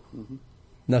 Right. Mm-hmm.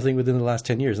 Nothing within the last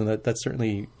 10 years, and that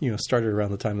certainly started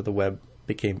around the time that the web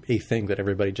became a thing that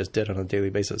everybody just did on a daily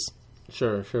basis.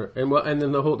 Sure. And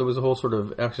then there was a whole sort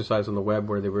of exercise on the web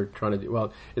where they were trying to do,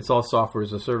 well, it's all software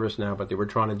as a service now, but they were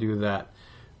trying to do that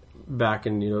back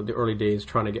in the early days,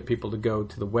 trying to get people to go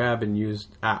to the web and use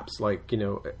apps like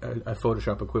a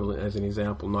Photoshop equivalent as an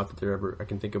example. Not that I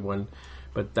can think of one,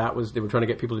 but they were trying to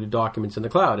get people to do documents in the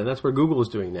cloud, and that's what Google is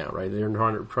doing now, right? They're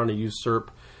trying to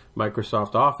usurp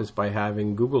Microsoft Office by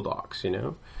having Google Docs,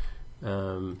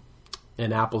 and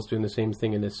Apple's doing the same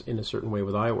thing in a certain way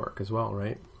with iWork as well,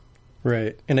 right?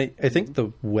 Right, and I think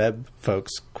the web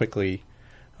folks quickly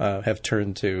have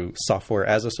turned to software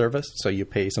as a service. So you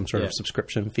pay some sort of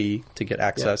subscription fee to get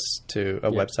access to a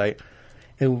website.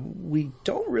 And we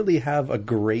don't really have a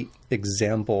great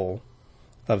example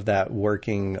of that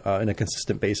working in a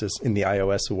consistent basis in the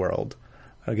iOS world.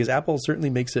 Because Apple certainly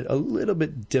makes it a little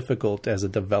bit difficult as a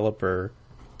developer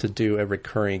to do a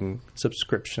recurring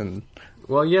subscription.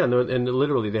 Well, yeah, no, and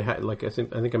literally they had, like I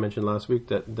think I mentioned last week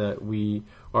that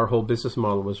our whole business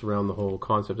model was around the whole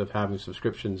concept of having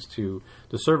subscriptions to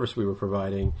the service we were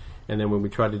providing, and then when we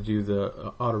tried to do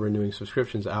the auto renewing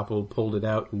subscriptions, Apple pulled it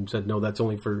out and said, no, that's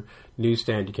only for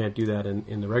Newsstand. You can't do that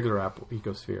in the regular Apple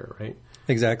ecosphere, right?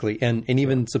 Exactly, and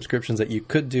even subscriptions that you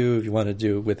could do if you want to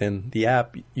do within the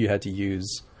app, you had to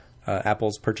use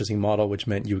Apple's purchasing model, which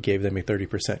meant you gave them a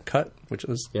 30% cut, which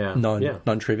was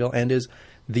non-trivial, and is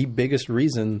the biggest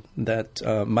reason that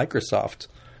Microsoft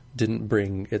didn't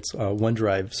bring its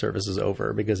OneDrive services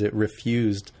over, because it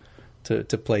refused to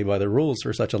play by the rules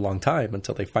for such a long time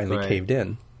until they finally caved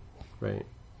in. Right.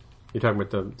 You're talking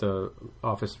about the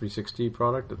Office 360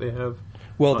 product that they have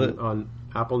on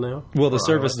Apple now? Well, the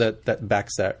service that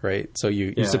backs that, right? So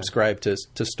you subscribe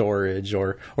to storage,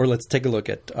 or let's take a look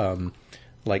at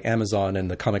like Amazon and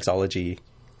the Comixology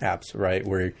apps, right?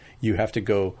 Where you have to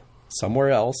go somewhere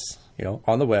else,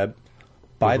 on the web,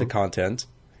 buy the content,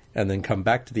 and then come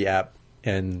back to the app,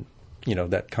 and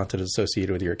that content is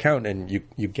associated with your account, and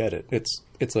you get it.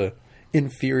 It's a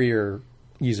inferior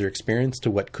user experience to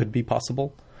what could be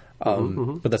possible.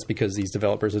 But that's because these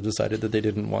developers have decided that they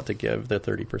didn't want to give the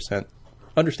 30%,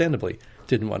 understandably,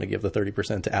 didn't want to give the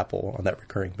 30% to Apple on that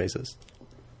recurring basis.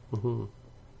 Mm-hmm.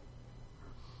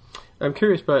 I'm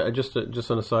curious, but just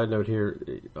on a side note here,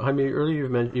 Jaime, earlier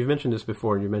you've mentioned this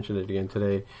before, and you mentioned it again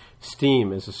today.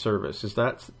 Steam as a service,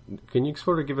 can you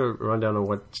sort of give a rundown on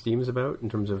what Steam is about in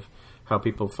terms of how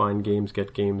people find games,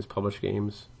 get games, publish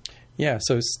games? Yeah,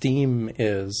 so Steam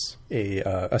is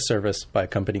a service by a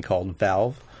company called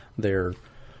Valve. They're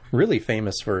really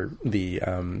famous for the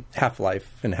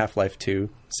Half-Life and Half-Life 2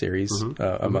 series,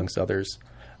 amongst others.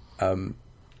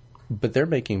 But they're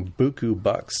making buku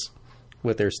bucks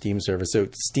with their Steam service. So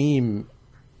Steam,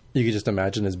 you could just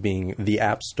imagine as being the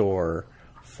app store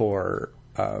for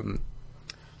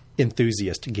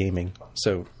enthusiast gaming.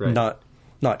 So not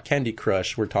Candy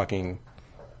Crush. We're talking,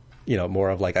 more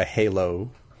of like a Halo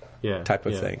type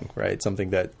of thing, right? Something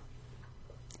that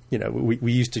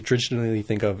we used to traditionally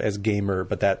think of as gamer,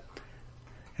 but that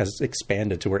has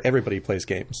expanded to where everybody plays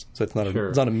games. So it's not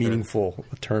a meaningful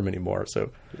term anymore.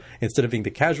 So instead of being the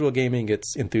casual gaming,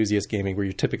 it's enthusiast gaming, where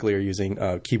you typically are using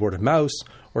keyboard and mouse,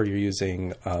 or you're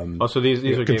using so these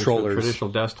are controllers. Games for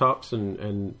traditional desktops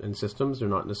and systems. They're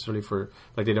not necessarily for,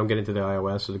 like, they don't get into the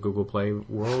iOS or the Google Play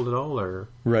world at all, or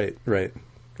right. Okay.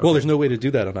 Well, there's no way to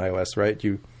do that on iOS, right?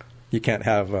 You can't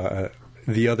have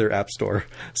the other app store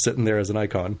sitting there as an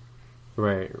icon.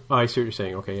 Right. Oh, I see what you're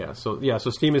saying. Okay, yeah. So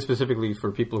Steam is specifically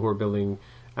for people who are building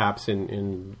apps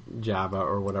in Java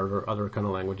or whatever other kind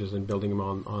of languages, and building them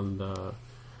on the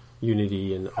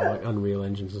Unity and Unreal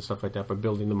engines and stuff like that, but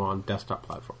building them on desktop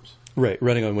platforms. Right,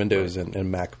 running on Windows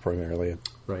and Mac primarily.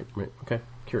 Right. Okay.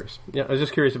 Curious. Yeah, I was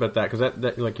just curious about that, because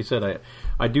that, like you said,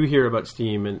 I do hear about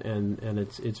Steam, and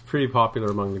it's pretty popular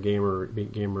among the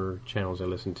gamer channels I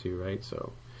listen to, right?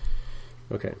 So,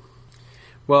 okay.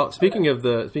 Well, speaking of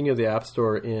the App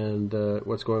Store and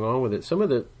what's going on with it, some of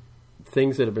the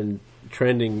things that have been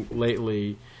trending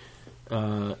lately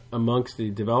amongst the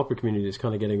developer community is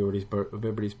kind of getting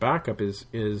everybody's back up is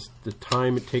the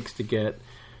time it takes to get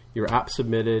your app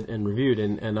submitted and reviewed.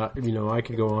 And I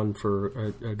could go on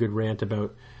for a good rant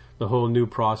about the whole new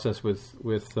process with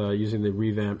using the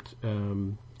revamped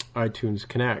iTunes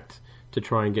Connect to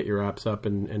try and get your apps up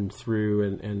and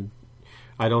through. And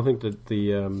I don't think that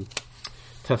the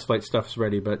test flight stuff's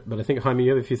ready, but I think, Jaime,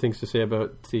 you have a few things to say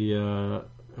about the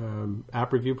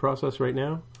app review process right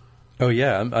now. Oh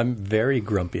yeah, I'm very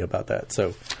grumpy about that.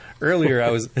 So earlier I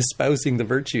was espousing the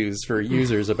virtues for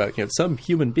users about some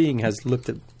human being has looked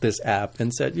at this app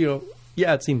and said,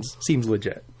 yeah, it seems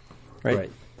legit,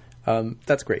 right?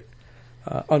 That's great.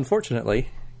 Unfortunately,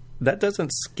 that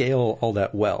doesn't scale all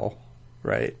that well,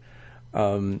 right?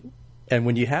 And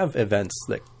when you have events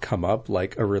that come up,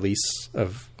 like a release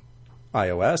of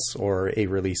iOS or a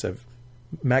release of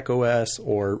macOS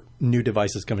or new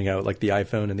devices coming out like the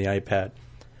iPhone and the iPad,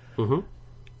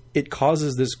 it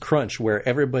causes this crunch where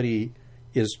everybody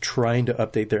is trying to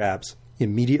update their apps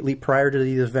immediately prior to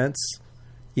these events,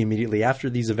 immediately after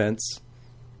these events,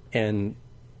 and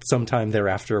sometime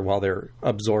thereafter while they're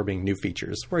absorbing new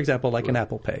features. For example, like an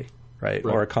Apple Pay, right?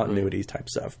 Or a continuity type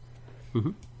stuff.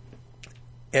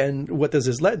 And what this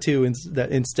has led to is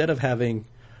that instead of having,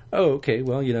 an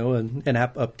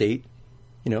app update,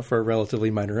 for a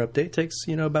relatively minor update takes,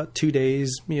 about 2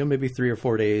 days, maybe 3 or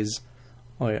 4 days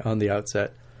on the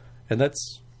outset. And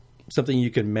that's something you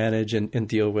can manage and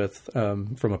deal with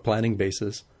from a planning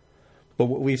basis. But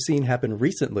what we've seen happen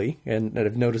recently, and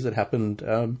I've noticed it happened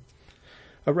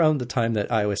around the time that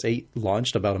iOS 8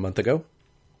 launched about a month ago,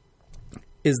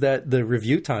 is that the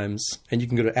review times, and you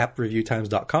can go to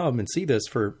appreviewtimes.com and see this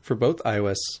for both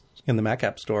iOS and the Mac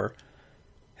App Store,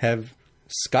 have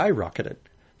skyrocketed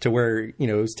to where, it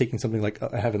was taking something like,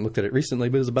 I haven't looked at it recently,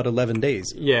 but it was about 11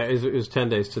 days. Yeah, it was 10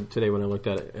 days today when I looked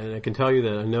at it. And I can tell you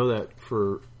that I know that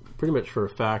pretty much for a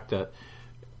fact that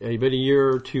about a year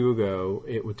or two ago,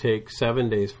 it would take 7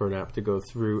 days for an app to go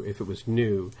through if it was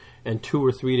new, and 2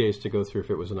 or 3 days to go through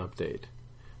if it was an update.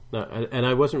 Now, and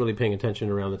I wasn't really paying attention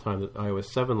around the time that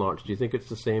iOS 7 launched. Do you think it's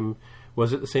the same?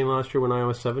 Was it the same last year when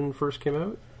iOS 7 first came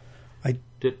out?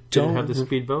 Did it have the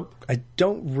speed bump? I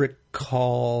don't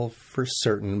recall for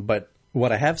certain, but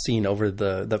what I have seen over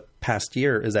the past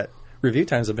year is that review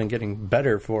times have been getting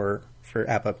better for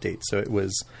app updates. So it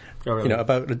was,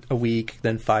 about a week,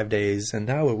 then 5 days, and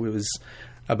now it was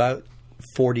about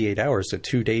 48 hours, so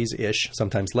 2 days-ish,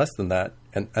 sometimes less than that,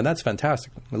 and that's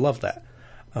fantastic. I love that.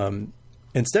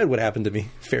 Instead, what happened to me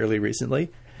fairly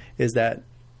recently is that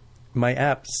my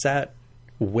app sat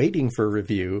waiting for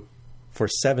review for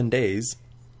 7 days,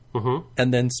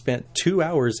 and then spent 2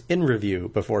 hours in review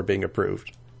before being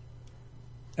approved.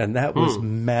 And that was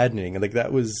maddening. Like,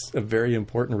 that was a very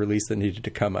important release that needed to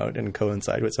come out and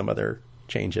coincide with some other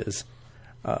changes.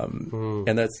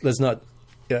 And that's not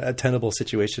a tenable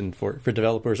situation for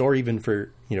developers or even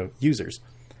for users.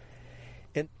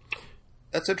 And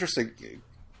that's interesting.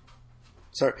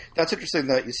 Sorry, that's interesting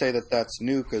that you say that that's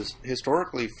new, because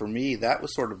historically for me that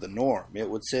was sort of the norm. It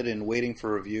would sit in waiting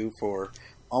for review for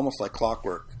almost like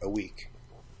clockwork a week.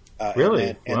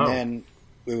 Really? And then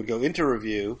we would go into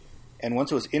review, and once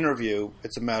it was in review,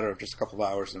 it's a matter of just a couple of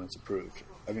hours and it's approved.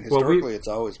 I mean, historically it's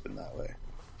always been that way.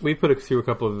 We put it through a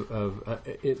couple of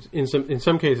in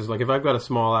some cases, like if I've got a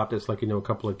small app that's like a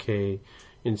couple of K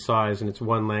in size and it's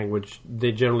one language,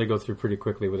 they generally go through pretty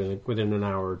quickly within an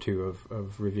hour or two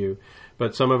of review.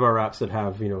 But some of our apps that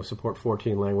have support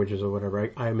 14 languages or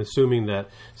whatever, I'm assuming that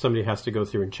somebody has to go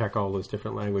through and check all those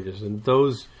different languages, and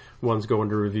those ones go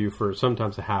into review for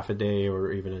sometimes a half a day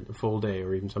or even a full day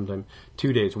or even sometimes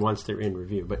 2 days once they're in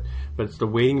review. But it's the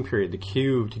waiting period, the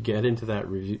queue to get into that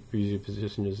review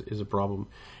position is a problem.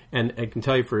 And I can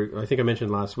tell you, I think I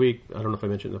mentioned last week, I don't know if I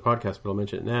mentioned it in the podcast, but I'll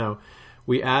mention it now.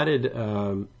 We added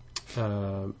a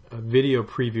video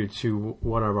preview to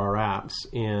one of our apps,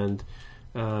 and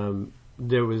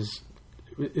there was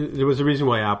a reason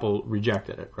why Apple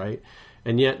rejected it, right?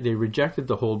 And yet they rejected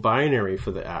the whole binary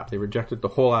for the app. They rejected the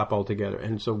whole app altogether.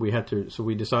 And so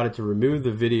we decided to remove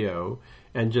the video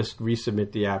and just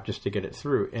resubmit the app just to get it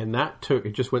through. And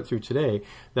it just went through today.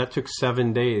 That took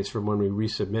 7 days from when we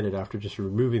resubmitted after just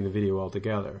removing the video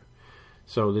altogether.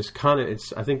 So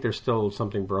I think there's still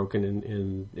something broken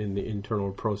in the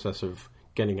internal process of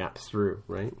getting apps through,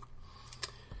 right?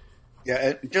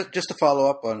 Yeah, just to follow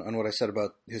up on what I said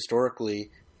about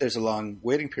historically, there's a long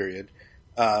waiting period.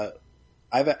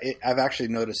 I've actually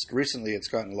noticed recently it's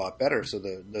gotten a lot better. So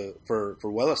for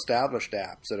well-established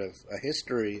apps that have a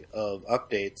history of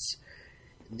updates,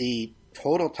 the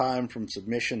total time from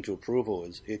submission to approval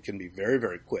it can be very,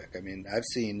 very quick. I mean, I've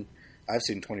seen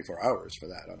 24 hours for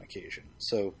that on occasion.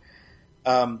 So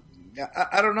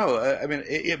I don't know. I mean,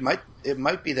 it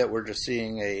might be that we're just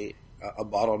seeing a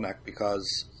bottleneck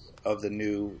because of the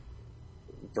new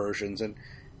versions and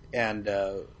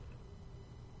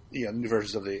new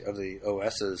versions of the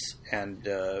OSs, and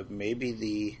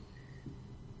maybe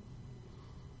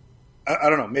I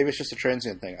don't know. Maybe it's just a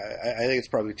transient thing. I think it's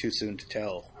probably too soon to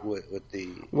tell so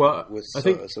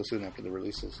soon after the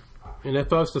releases. And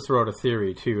if I was to throw out a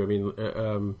theory too, I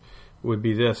mean, would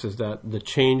be this: is that the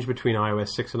change between iOS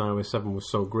 6 and iOS 7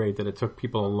 was so great that it took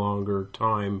people a longer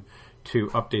time to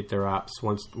update their apps.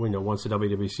 Once the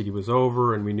WWDC was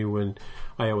over and we knew when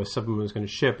iOS 7 was going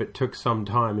to ship, it took some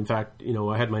time. In fact,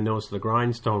 I had my nose to the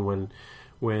grindstone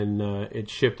when it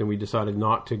shipped, and we decided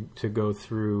not to go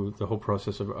through the whole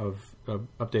process of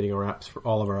updating our apps, for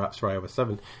all of our apps for iOS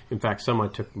 7. In fact, some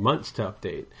took months to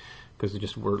update because they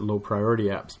just were low priority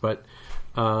apps. But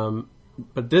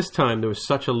this time there was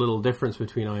such a little difference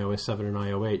between iOS 7 and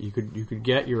iOS 8. You could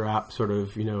get your app sort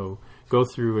of go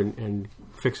through and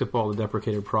fix up all the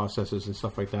deprecated processes and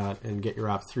stuff like that and get your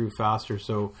app through faster.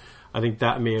 So I think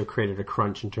that may have created a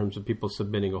crunch in terms of people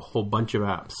submitting a whole bunch of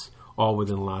apps all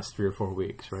within the last 3 or 4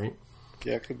 weeks, right?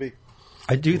 Yeah, it could be.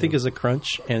 I do think it's a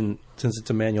crunch, and since it's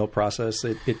a manual process,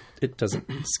 it doesn't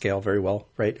scale very well,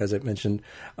 right, as I mentioned.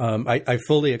 I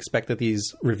fully expect that these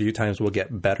review times will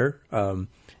get better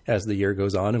as the year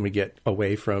goes on and we get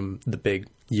away from the big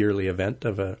yearly event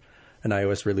of an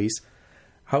iOS release.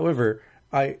 However,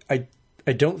 I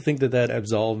I don't think that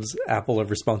absolves Apple of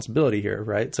responsibility here,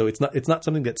 right? So it's not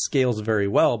something that scales very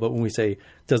well. But when we say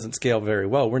doesn't scale very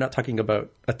well, we're not talking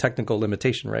about a technical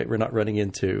limitation, right? We're not running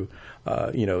into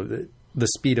the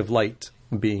speed of light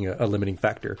being a limiting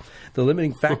factor. The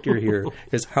limiting factor here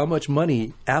is how much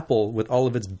money Apple, with all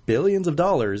of its billions of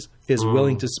dollars, is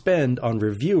willing to spend on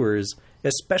reviewers,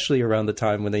 especially around the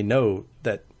time when they know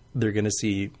that they're going to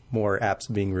see more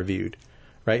apps being reviewed.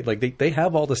 Right? Like they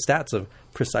have all the stats of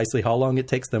precisely how long it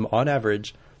takes them on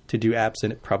average to do apps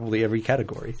in probably every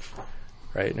category.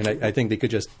 Right? And I think they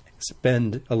could just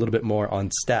spend a little bit more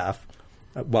on staff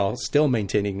while still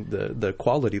maintaining the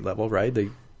quality level, right? They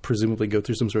presumably go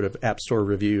through some sort of App Store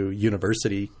Review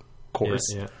University course.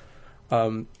 Yeah.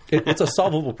 It's a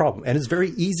solvable problem, and it's very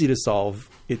easy to solve.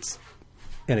 It's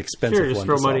an expensive one. Just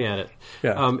throw money at it.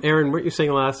 Yeah. Aaron, weren't you saying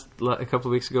a couple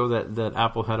of weeks ago that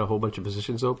Apple had a whole bunch of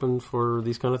positions open for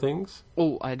these kind of things?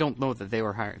 Oh, I don't know that they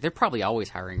were hiring. They're probably always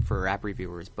hiring for app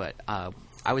reviewers, but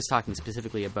I was talking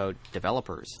specifically about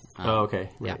developers. Okay.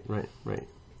 Yeah. Right.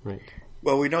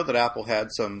 Well, we know that Apple had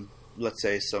some, let's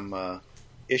say, some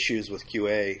issues with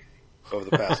QA over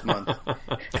the past month.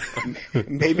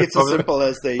 Maybe it's as simple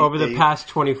as the past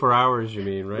 24 hours, you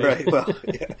mean, right? Right. Well,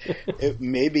 yeah.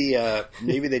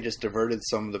 Maybe they just diverted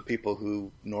some of the people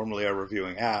who normally are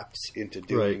reviewing apps into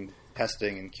doing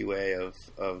testing and QA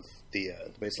of the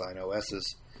baseline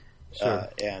OSs. Sure.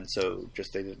 And so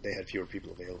just they had fewer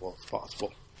people available as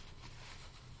possible.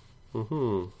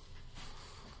 Mm-hmm.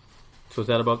 So is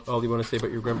that about all you want to say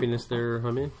about your grumpiness there,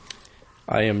 Hamid?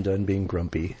 I am done being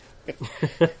grumpy.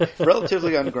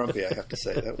 Relatively ungrumpy, I have to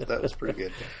say. That was pretty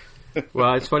good.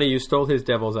 Well, it's funny, you stole his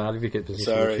devil's advocate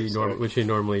position, Sorry. which he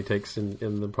normally takes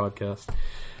in the podcast.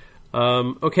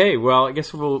 Okay, well, I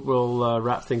guess we'll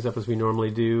wrap things up as we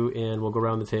normally do, and we'll go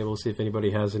around the table, see if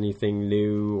anybody has anything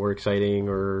new or exciting,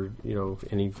 or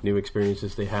any new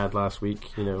experiences they had last week.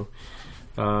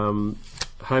 Jaime,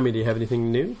 do you have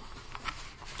anything new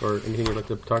or anything you'd like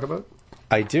to talk about?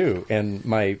 I do, and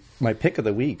my pick of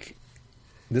the week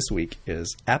this week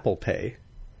is Apple Pay.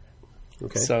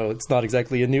 Okay. So it's not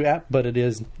exactly a new app, but it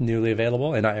is newly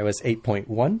available in iOS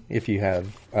 8.1 if you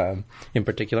have, in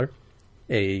particular,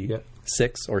 a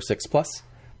 6 or 6 Plus.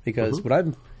 Because what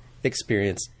I've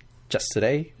experienced just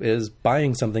today is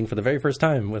buying something for the very first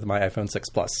time with my iPhone 6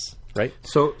 Plus, right?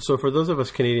 So for those of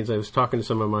us Canadians, I was talking to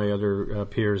some of my other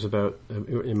peers about,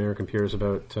 American peers,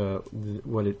 about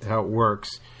how it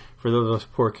works. For those of us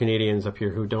poor Canadians up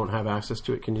here who don't have access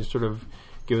to it, can you sort of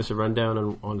give us a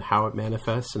rundown on how it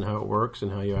manifests and how it works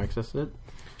and how you access it?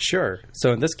 Sure.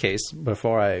 So in this case,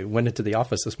 before I went into the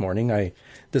office this morning, I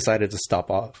decided to stop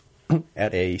off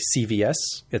at a CVS.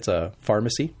 It's a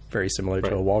pharmacy, very similar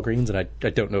to a Walgreens, and I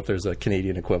don't know if there's a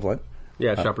Canadian equivalent.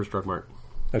 Yeah, Shoppers Drug Mart.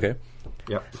 Okay.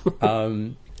 Yep.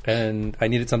 And I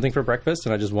needed something for breakfast,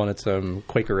 and I just wanted some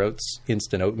Quaker Oats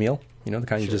instant oatmeal, the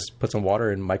kind you just put some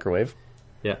water in microwave.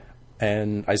 Yeah.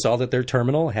 And I saw that their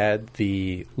terminal had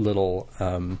the little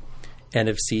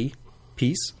NFC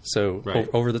piece. So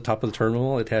over the top of the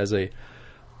terminal, it has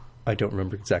I don't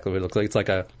remember exactly what it looks like. It's like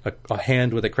a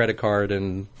hand with a credit card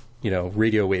and,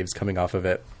 radio waves coming off of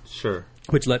it. Sure.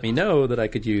 Which let me know that I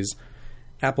could use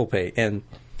Apple Pay. And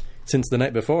since the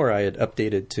night before I had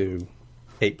updated to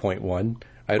 8.1,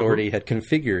 I'd already had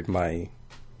configured my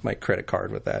credit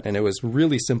card with that. And it was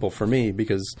really simple for me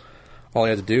because all I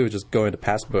had to do was just go into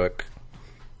Passbook,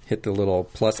 hit the little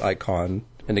plus icon,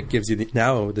 and it gives you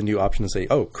now the new option to say,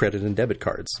 credit and debit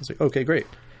cards. I was like, okay, great.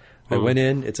 I went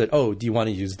in, it said, do you want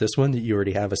to use this one that you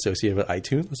already have associated with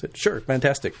iTunes? I said, sure,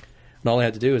 fantastic. And all I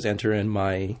had to do is enter in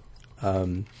my,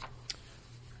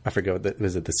 I forget,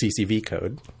 was it the CCV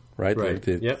code, right? Right.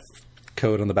 The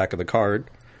code on the back of the card,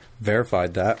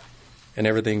 verified that, and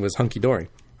everything was hunky-dory.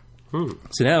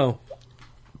 So now,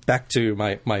 back to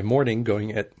my morning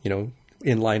going at,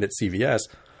 in line at CVS,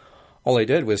 all I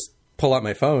did was pull out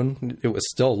my phone. It was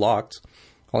still locked.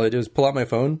 All I did was pull out my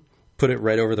phone, put it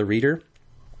right over the reader.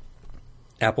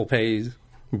 Apple Pay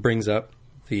brings up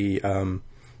the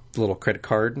little credit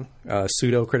card,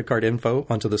 pseudo credit card info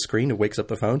onto the screen. It wakes up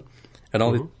the phone. And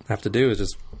all I have to do is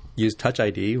just use Touch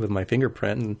ID with my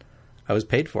fingerprint, and I was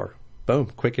paid for. Boom,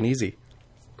 quick and easy.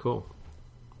 Cool.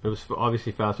 It was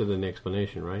obviously faster than the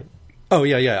explanation, right? Oh,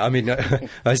 yeah. I mean,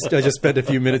 I just spent a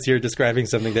few minutes here describing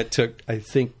something that took, I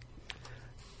think,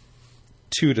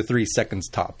 2 to 3 seconds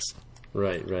tops.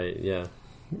 Right, yeah.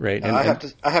 Right. And I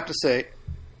have to say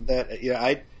that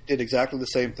I did exactly the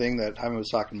same thing that Jaime was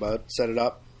talking about. Set it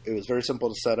up. It was very simple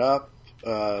to set up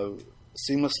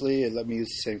seamlessly. It let me use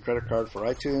the same credit card for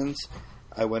iTunes.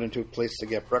 I went into a place to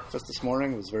get breakfast this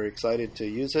morning. I was very excited to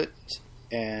use it,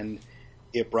 and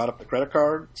It brought up the credit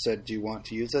card, said, "Do you want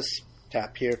to use this?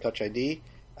 Tap here, Touch ID."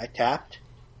 I tapped.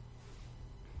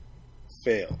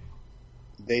 Fail.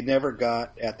 They never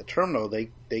got at the terminal.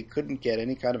 They couldn't get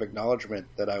any kind of acknowledgement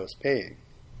that I was paying.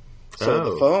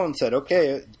 So the phone said,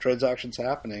 "Okay, the transaction's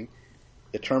happening."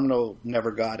 The terminal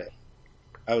never got it.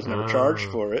 I was never charged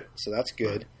for it, so that's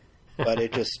good. But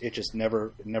it just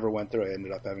never went through. I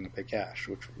ended up having to pay cash,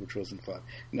 which wasn't fun.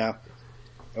 Now,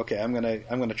 okay, I'm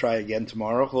gonna try again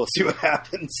tomorrow. We'll see what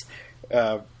happens.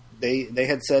 They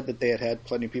had said that they had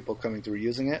plenty of people coming through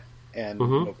using it and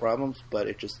no problems, but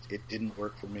it didn't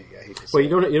work for me. I hate to say. Well, you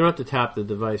don't have to tap the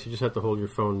device. You just have to hold your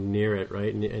phone near it,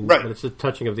 right? And right. But it's the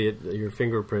touching of your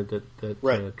fingerprint that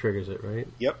right. Triggers it, right?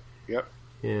 Yep.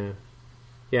 Yeah.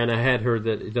 Yeah, and I had heard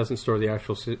that it doesn't store the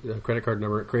actual credit card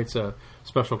number. It creates a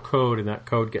special code, and that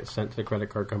code gets sent to the credit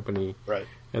card company. Right.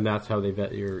 And that's how they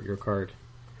vet your card.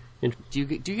 Do you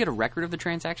get a record of the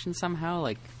transaction somehow?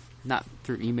 Like, not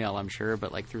through email, I'm sure,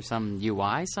 but like through some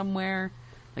UI somewhere?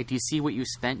 Like, do you see what you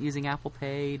spent using Apple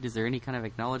Pay? Is there any kind of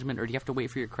acknowledgement, or do you have to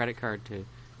wait for your credit card to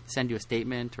send you a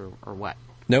statement, or what?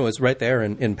 No, it's right there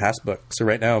in Passbook. So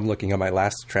right now I'm looking at my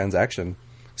last transaction.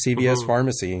 CVS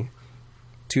Pharmacy,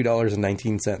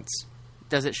 $2.19.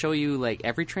 Does it show you like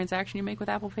every transaction you make with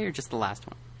Apple Pay, or just the last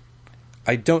one?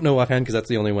 I don't know offhand because that's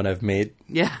the only one I've made.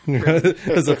 Yeah.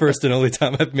 It's the first and only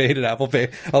time I've made an Apple Pay.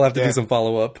 I'll have to do some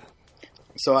follow-up.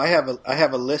 So I have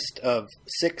a list of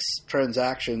 6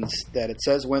 transactions that it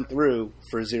says went through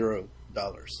for $0.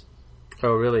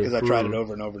 Oh, really? Because I tried it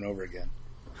over and over and over again.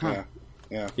 Huh.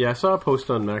 Yeah. I saw a post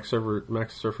on Mac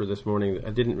Surfer this morning.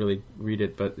 I didn't really read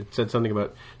it, but it said something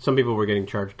about some people were getting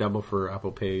charged double for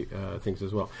Apple Pay things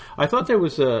as well. I thought there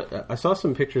was I saw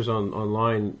some pictures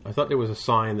online. I thought there was a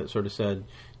sign that sort of said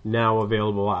now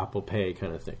available Apple Pay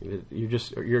kind of thing.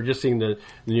 You're just seeing the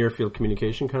near field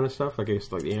communication kind of stuff. I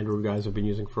guess like the Android guys have been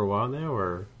using for a while now,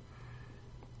 or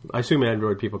I assume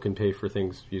Android people can pay for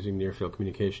things using near field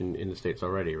communication in the States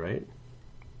already, right?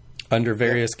 Under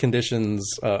various conditions,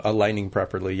 aligning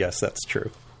properly, yes, that's true.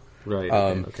 Right.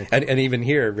 Okay. And even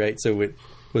here, right, so with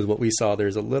what we saw,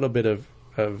 there's a little bit of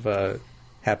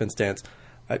happenstance.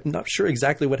 I'm not sure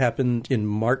exactly what happened in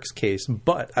Mark's case,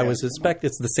 but I would suspect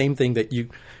it's the same thing that you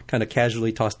kind of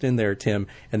casually tossed in there, Tim,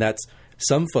 and that's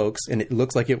some folks, and it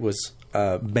looks like it was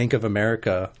Bank of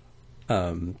America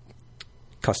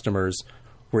customers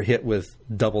were hit with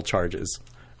double charges,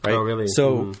 right? Oh, really?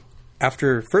 So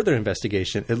after further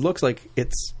investigation, it looks like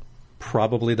it's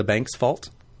probably the bank's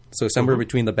fault. So somewhere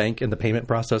between the bank and the payment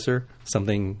processor,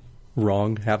 something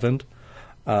wrong happened.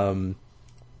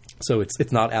 So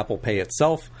it's not Apple Pay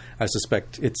itself. I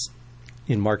suspect it's,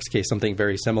 in Mark's case, something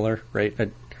very similar, right?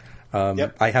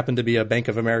 I happen to be a Bank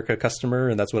of America customer,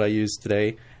 and that's what I used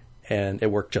today, and it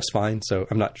worked just fine. So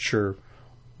I'm not sure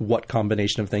what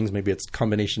combination of things. Maybe it's a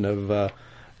combination of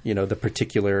the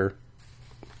particular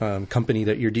company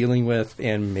that you're dealing with,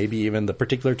 and maybe even the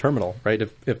particular terminal, right?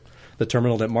 If the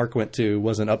terminal that Mark went to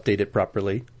wasn't updated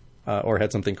properly or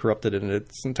had something corrupted in it,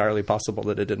 it's entirely possible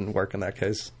that it didn't work in that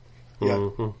case. Yeah.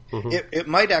 It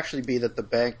might actually be that the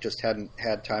bank just hadn't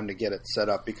had time to get it set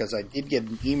up, because I did get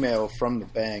an email from the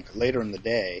bank later in the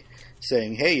day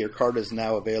saying, "Hey, your card is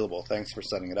now available. Thanks for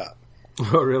setting it up."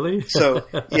 Oh, really? So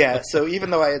even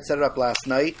though I had set it up last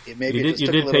night, it maybe you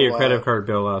did pay your credit card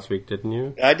bill last week, didn't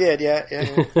you? I did, yeah.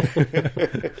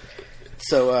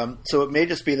 So it may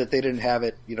just be that they didn't have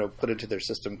it, put into their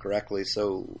system correctly.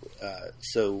 So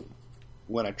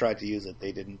when I tried to use it,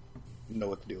 they didn't know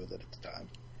what to do with it at the time.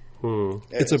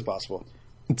 It's possible.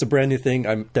 It's a brand new thing.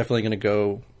 I'm definitely going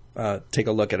to go take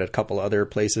a look at a couple other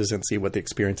places and see what the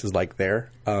experience is like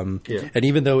there. And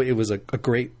even though it was a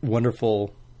great,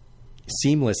 wonderful,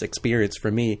 seamless experience for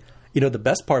me, the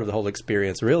best part of the whole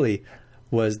experience really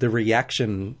was the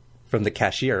reaction from the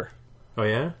cashier. Oh,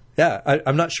 yeah? Yeah.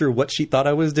 I'm not sure what she thought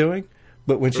I was doing,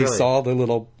 but when she saw the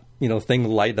little thing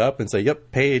light up and say,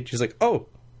 "Yep, paid," she's like, "Oh,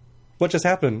 what just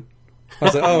happened?" I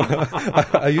was like,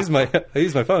 "Oh, I used my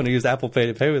phone. I used Apple Pay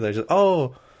to pay with it." She's like,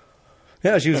 "Oh."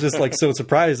 Yeah, she was just like so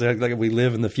surprised. Like we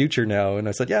live in the future now. And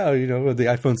I said, "Yeah, the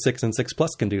iPhone 6 and 6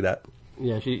 Plus can do that."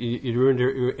 Yeah, you ruined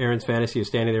Aaron's fantasy of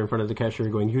standing there in front of the cashier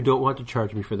going, "You don't want to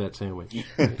charge me for that sandwich."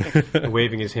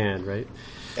 Waving his hand, right?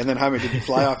 And then, Jaime, did you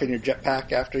fly off in your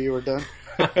jetpack after you were done?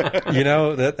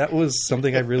 That was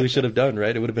something I really should have done,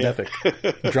 right? It would have been epic.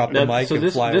 Drop the mic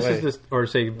and fly away. Or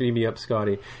say, "Beam me up,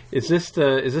 Scotty." Is this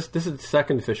the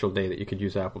second official day that you could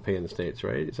use Apple Pay in the States,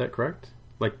 right? Is that correct?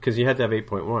 Like, because you had to have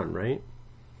 8.1, right?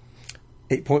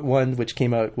 8.1, which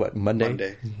came out,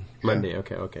 Monday? Monday,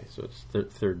 okay. So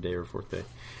it's third day or fourth day.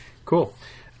 Cool.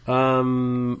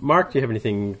 Mark, do you have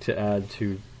anything to add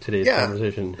to today's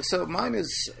conversation? So mine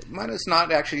is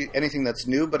not actually anything that's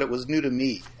new, but it was new to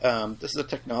me. This is a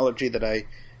technology that I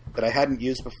hadn't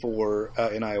used before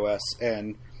in iOS,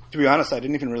 and to be honest, I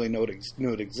didn't even really know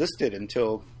it existed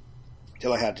until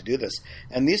I had to do this.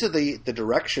 And these are the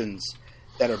directions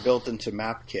that are built into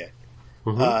MapKit.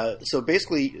 Mm-hmm. So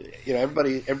basically,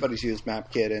 everybody's used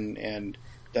MapKit and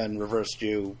done reverse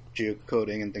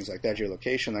geocoding and things like that,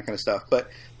 geolocation, that kind of stuff. But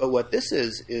what this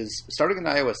is starting in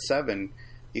iOS 7,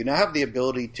 you now have the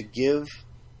ability to give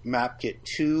MapKit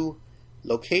 2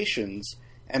 locations,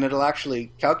 and it'll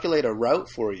actually calculate a route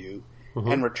for you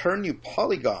and return you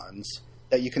polygons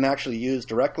that you can actually use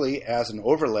directly as an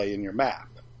overlay in your map.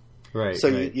 Right. So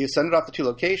you send it off the 2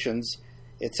 locations,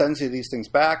 it sends you these things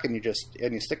back, and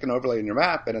you stick an overlay in your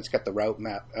map, and it's got the route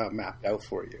mapped out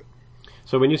for you.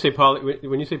 So when you say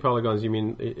polygons, you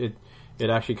mean it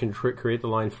actually can create the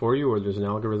line for you, or there's an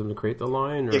algorithm to create the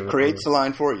line? It creates the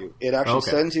line for you. It actually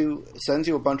sends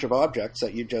you a bunch of objects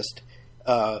that you just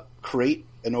create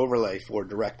an overlay for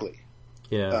directly.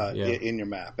 In your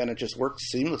map, and it just works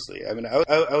seamlessly. I mean,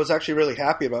 I was actually really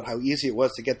happy about how easy it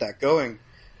was to get that going.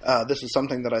 This was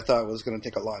something that I thought was going to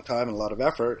take a long time and a lot of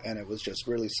effort, and it was just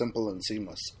really simple and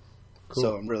seamless. Cool.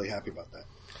 So I'm really happy about that.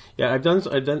 Yeah, I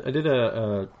did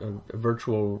a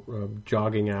virtual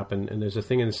jogging app, and there's a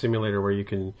thing in the simulator where you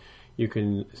can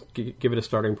give it a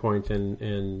starting point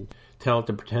and tell it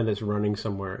to pretend it's running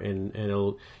somewhere, and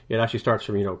it actually starts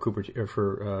from Cooper or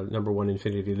for number 1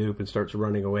 Infinity Loop and starts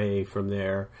running away from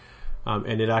there,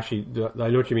 and it actually I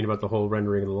know what you mean about the whole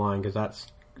rendering of the line, because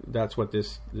that's what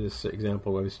this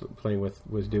example I was playing with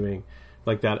was doing.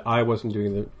 Like that, I wasn't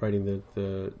doing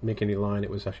the making the line; it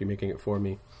was actually making it for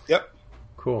me. Yep.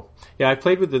 Cool. Yeah, I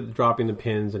played with the dropping the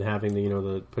pins and having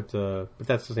but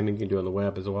that's the same thing you can do on the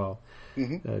web as well.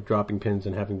 Mm-hmm. Dropping pins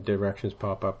and having directions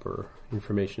pop up or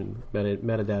information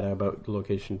metadata about the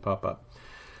location pop up.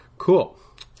 Cool.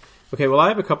 Okay, well, I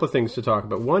have a couple of things to talk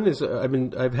about. One is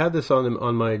I've had this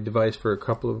on my device for a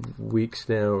couple of weeks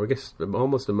now, I guess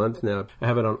almost a month now. I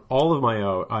have it on all of my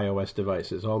iOS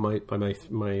devices, all my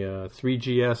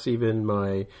 3GS, even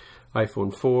my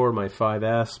iPhone 4, my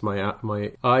 5S,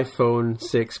 my iPhone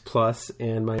 6 Plus,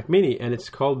 and my Mini, and it's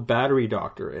called Battery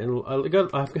Doctor. And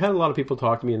I've had a lot of people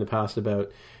talk to me in the past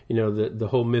about the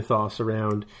whole mythos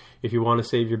around if you want to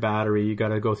save your battery, you got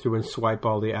to go through and swipe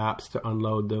all the apps to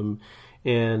unload them.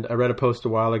 And I read a post a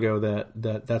while ago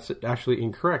that's actually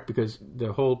incorrect, because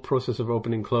the whole process of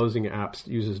opening and closing apps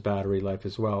uses battery life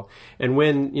as well. And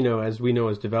when, as we know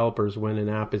as developers, when an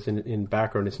app is in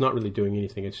background, it's not really doing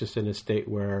anything. It's just in a state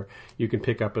where you can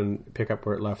pick up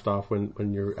where it left off when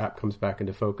your app comes back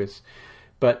into focus.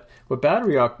 But what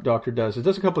Battery Doctor does, it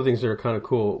does a couple of things that are kind of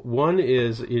cool. One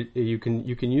is you can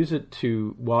use it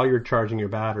to while you're charging your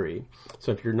battery.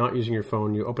 So if you're not using your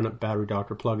phone, you open up Battery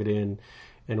Doctor, plug it in,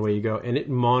 and away you go. And it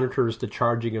monitors the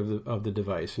charging of the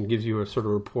device and gives you a sort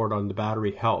of report on the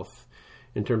battery health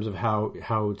in terms of how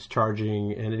it's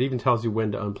charging, and it even tells you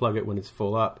when to unplug it when it's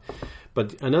full up.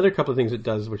 But another couple of things it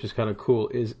does, which is kind of cool,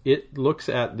 is it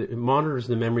monitors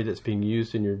the memory that's being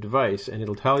used in your device, and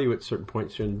it'll tell you at certain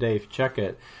points during the day, if you check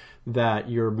it, that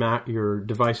your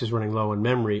device is running low on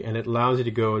memory, and it allows you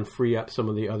to go and free up some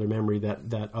of the other memory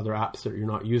that other apps that you're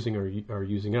not using are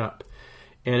using up.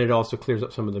 And it also clears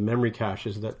up some of the memory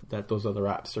caches that those other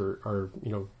apps are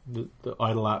the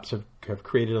idle apps have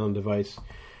created on the device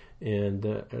and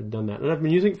done that. And I've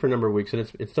been using it for a number of weeks,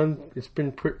 and it's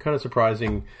been kind of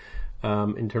surprising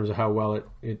in terms of how well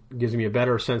it gives me a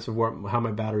better sense of how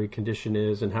my battery condition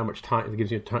is, and how much time it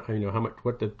gives you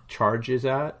what the charge is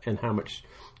at, and how much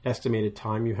estimated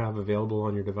time you have available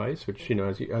on your device, which,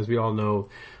 as we all know,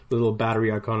 the little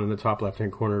battery icon in the top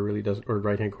left-hand corner really doesn't, or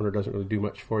right-hand corner doesn't really do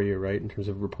much for you, right, in terms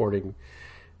of reporting,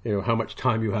 how much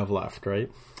time you have left,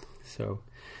 right? So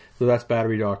that's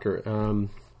Battery Doctor.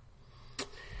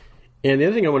 And the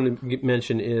other thing I wanted to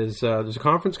mention is there's a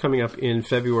conference coming up in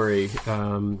February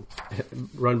run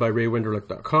by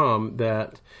RayWenderlich.com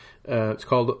that it's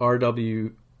called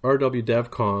RW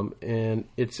DevCom, and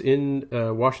it's in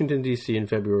Washington, D.C. in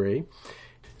February.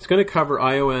 It's going to cover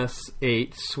iOS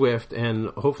 8, Swift, and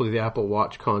hopefully the Apple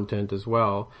Watch content as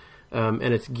well. And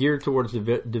it's geared towards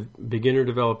beginner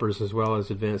developers as well as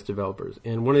advanced developers.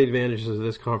 And one of the advantages of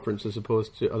this conference, as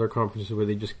opposed to other conferences where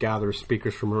they just gather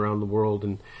speakers from around the world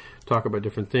and talk about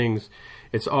different things,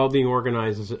 it's all being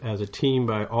organized as a team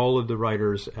by all of the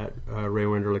writers at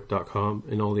RayWenderlich.com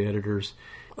and all the editors.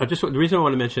 The reason I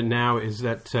want to mention now is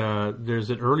that there's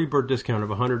an early bird discount of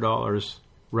 $100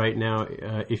 right now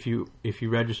if you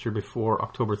register before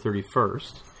October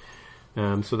 31st.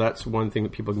 So that's one thing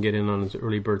that people can get in on as an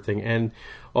early bird thing. And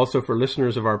also for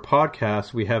listeners of our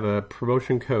podcast, we have a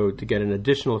promotion code to get an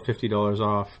additional $50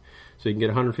 off. So you can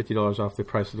get $150 off the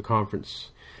price of the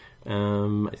conference.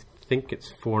 I think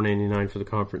it's $4.99 for the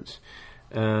conference.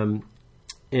 And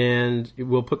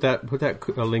we'll put that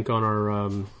link on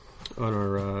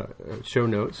our show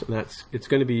notes. And it's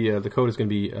going to be the code is going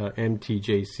to be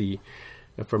MTJC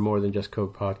for More Than Just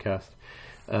Code podcast.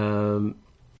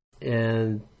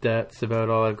 And that's about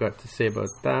all I've got to say about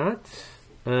that.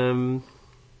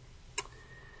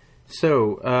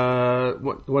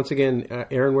 Once again,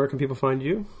 Aaron, where can people find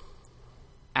you?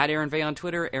 At Aaron Vey on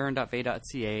Twitter,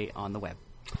 aaron.vey.ca on the web.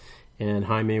 And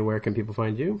Jaime, where can people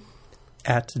find you?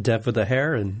 At Dev with a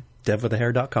Hair and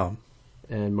devwithahair.com.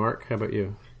 And Mark, how about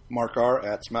you? Mark R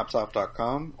at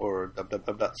smapsoft.com or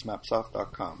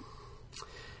www.smapsoft.com.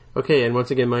 Okay, and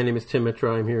once again, my name is Tim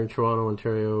Mitra. I'm here in Toronto,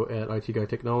 Ontario at IT Guy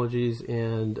Technologies,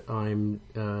 and I'm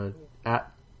at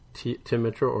Tim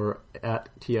Mitra or at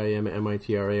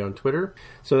TIMMITRA on Twitter.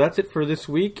 So that's it for this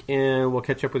week, and we'll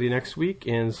catch up with you next week.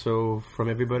 And so from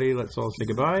everybody, let's all say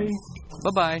goodbye.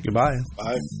 Bye-bye. Goodbye.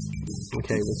 Bye.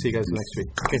 Okay, we'll see you guys next week.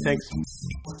 Okay, thanks.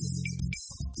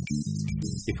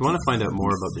 If you want to find out more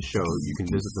about the show, you can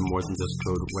visit the More Than Just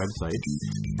Code website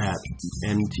at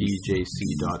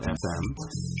mtjc.fm.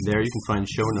 There you can find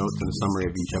show notes and a summary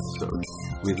of each episode.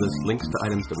 We list links to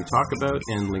items that we talk about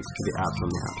and links to the apps on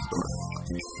the App Store.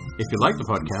 If you like the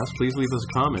podcast, please leave us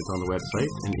a comment on the website,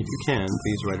 and if you can,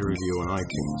 please write a review on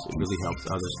iTunes. It really helps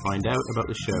others find out about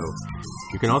the show.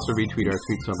 You can also retweet our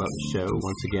tweets about the show.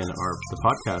 Once again, the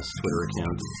podcast Twitter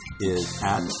account is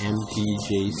at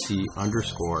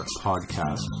MTJC_podcast.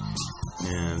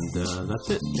 And that's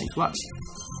it. Thanks a lot.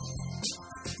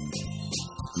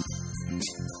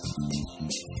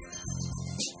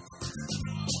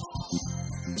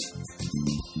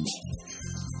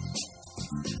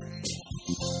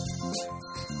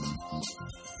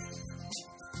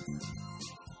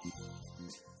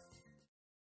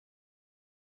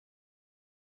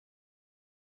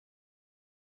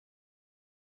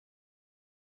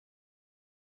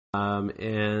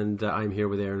 And I'm here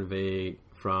with Aaron Vey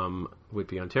from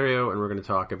Whitby, Ontario, and we're going to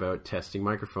talk about testing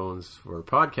microphones for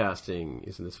podcasting.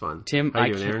 Isn't this fun? Tim, How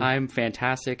you doing, Aaron? I'm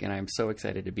fantastic, and I'm so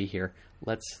excited to be here.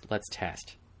 Let's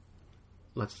test.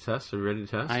 Let's test. Are we ready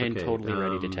to test? I am totally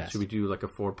ready to test. Should we do like a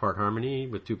 4-part harmony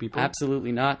with 2 people?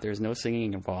 Absolutely not. There's no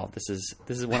singing involved. This is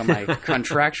one of my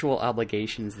contractual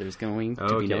obligations. There's going to be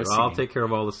no singing. Well, I'll take care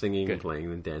of all the singing Good. and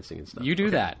playing and dancing and stuff. You do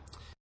that.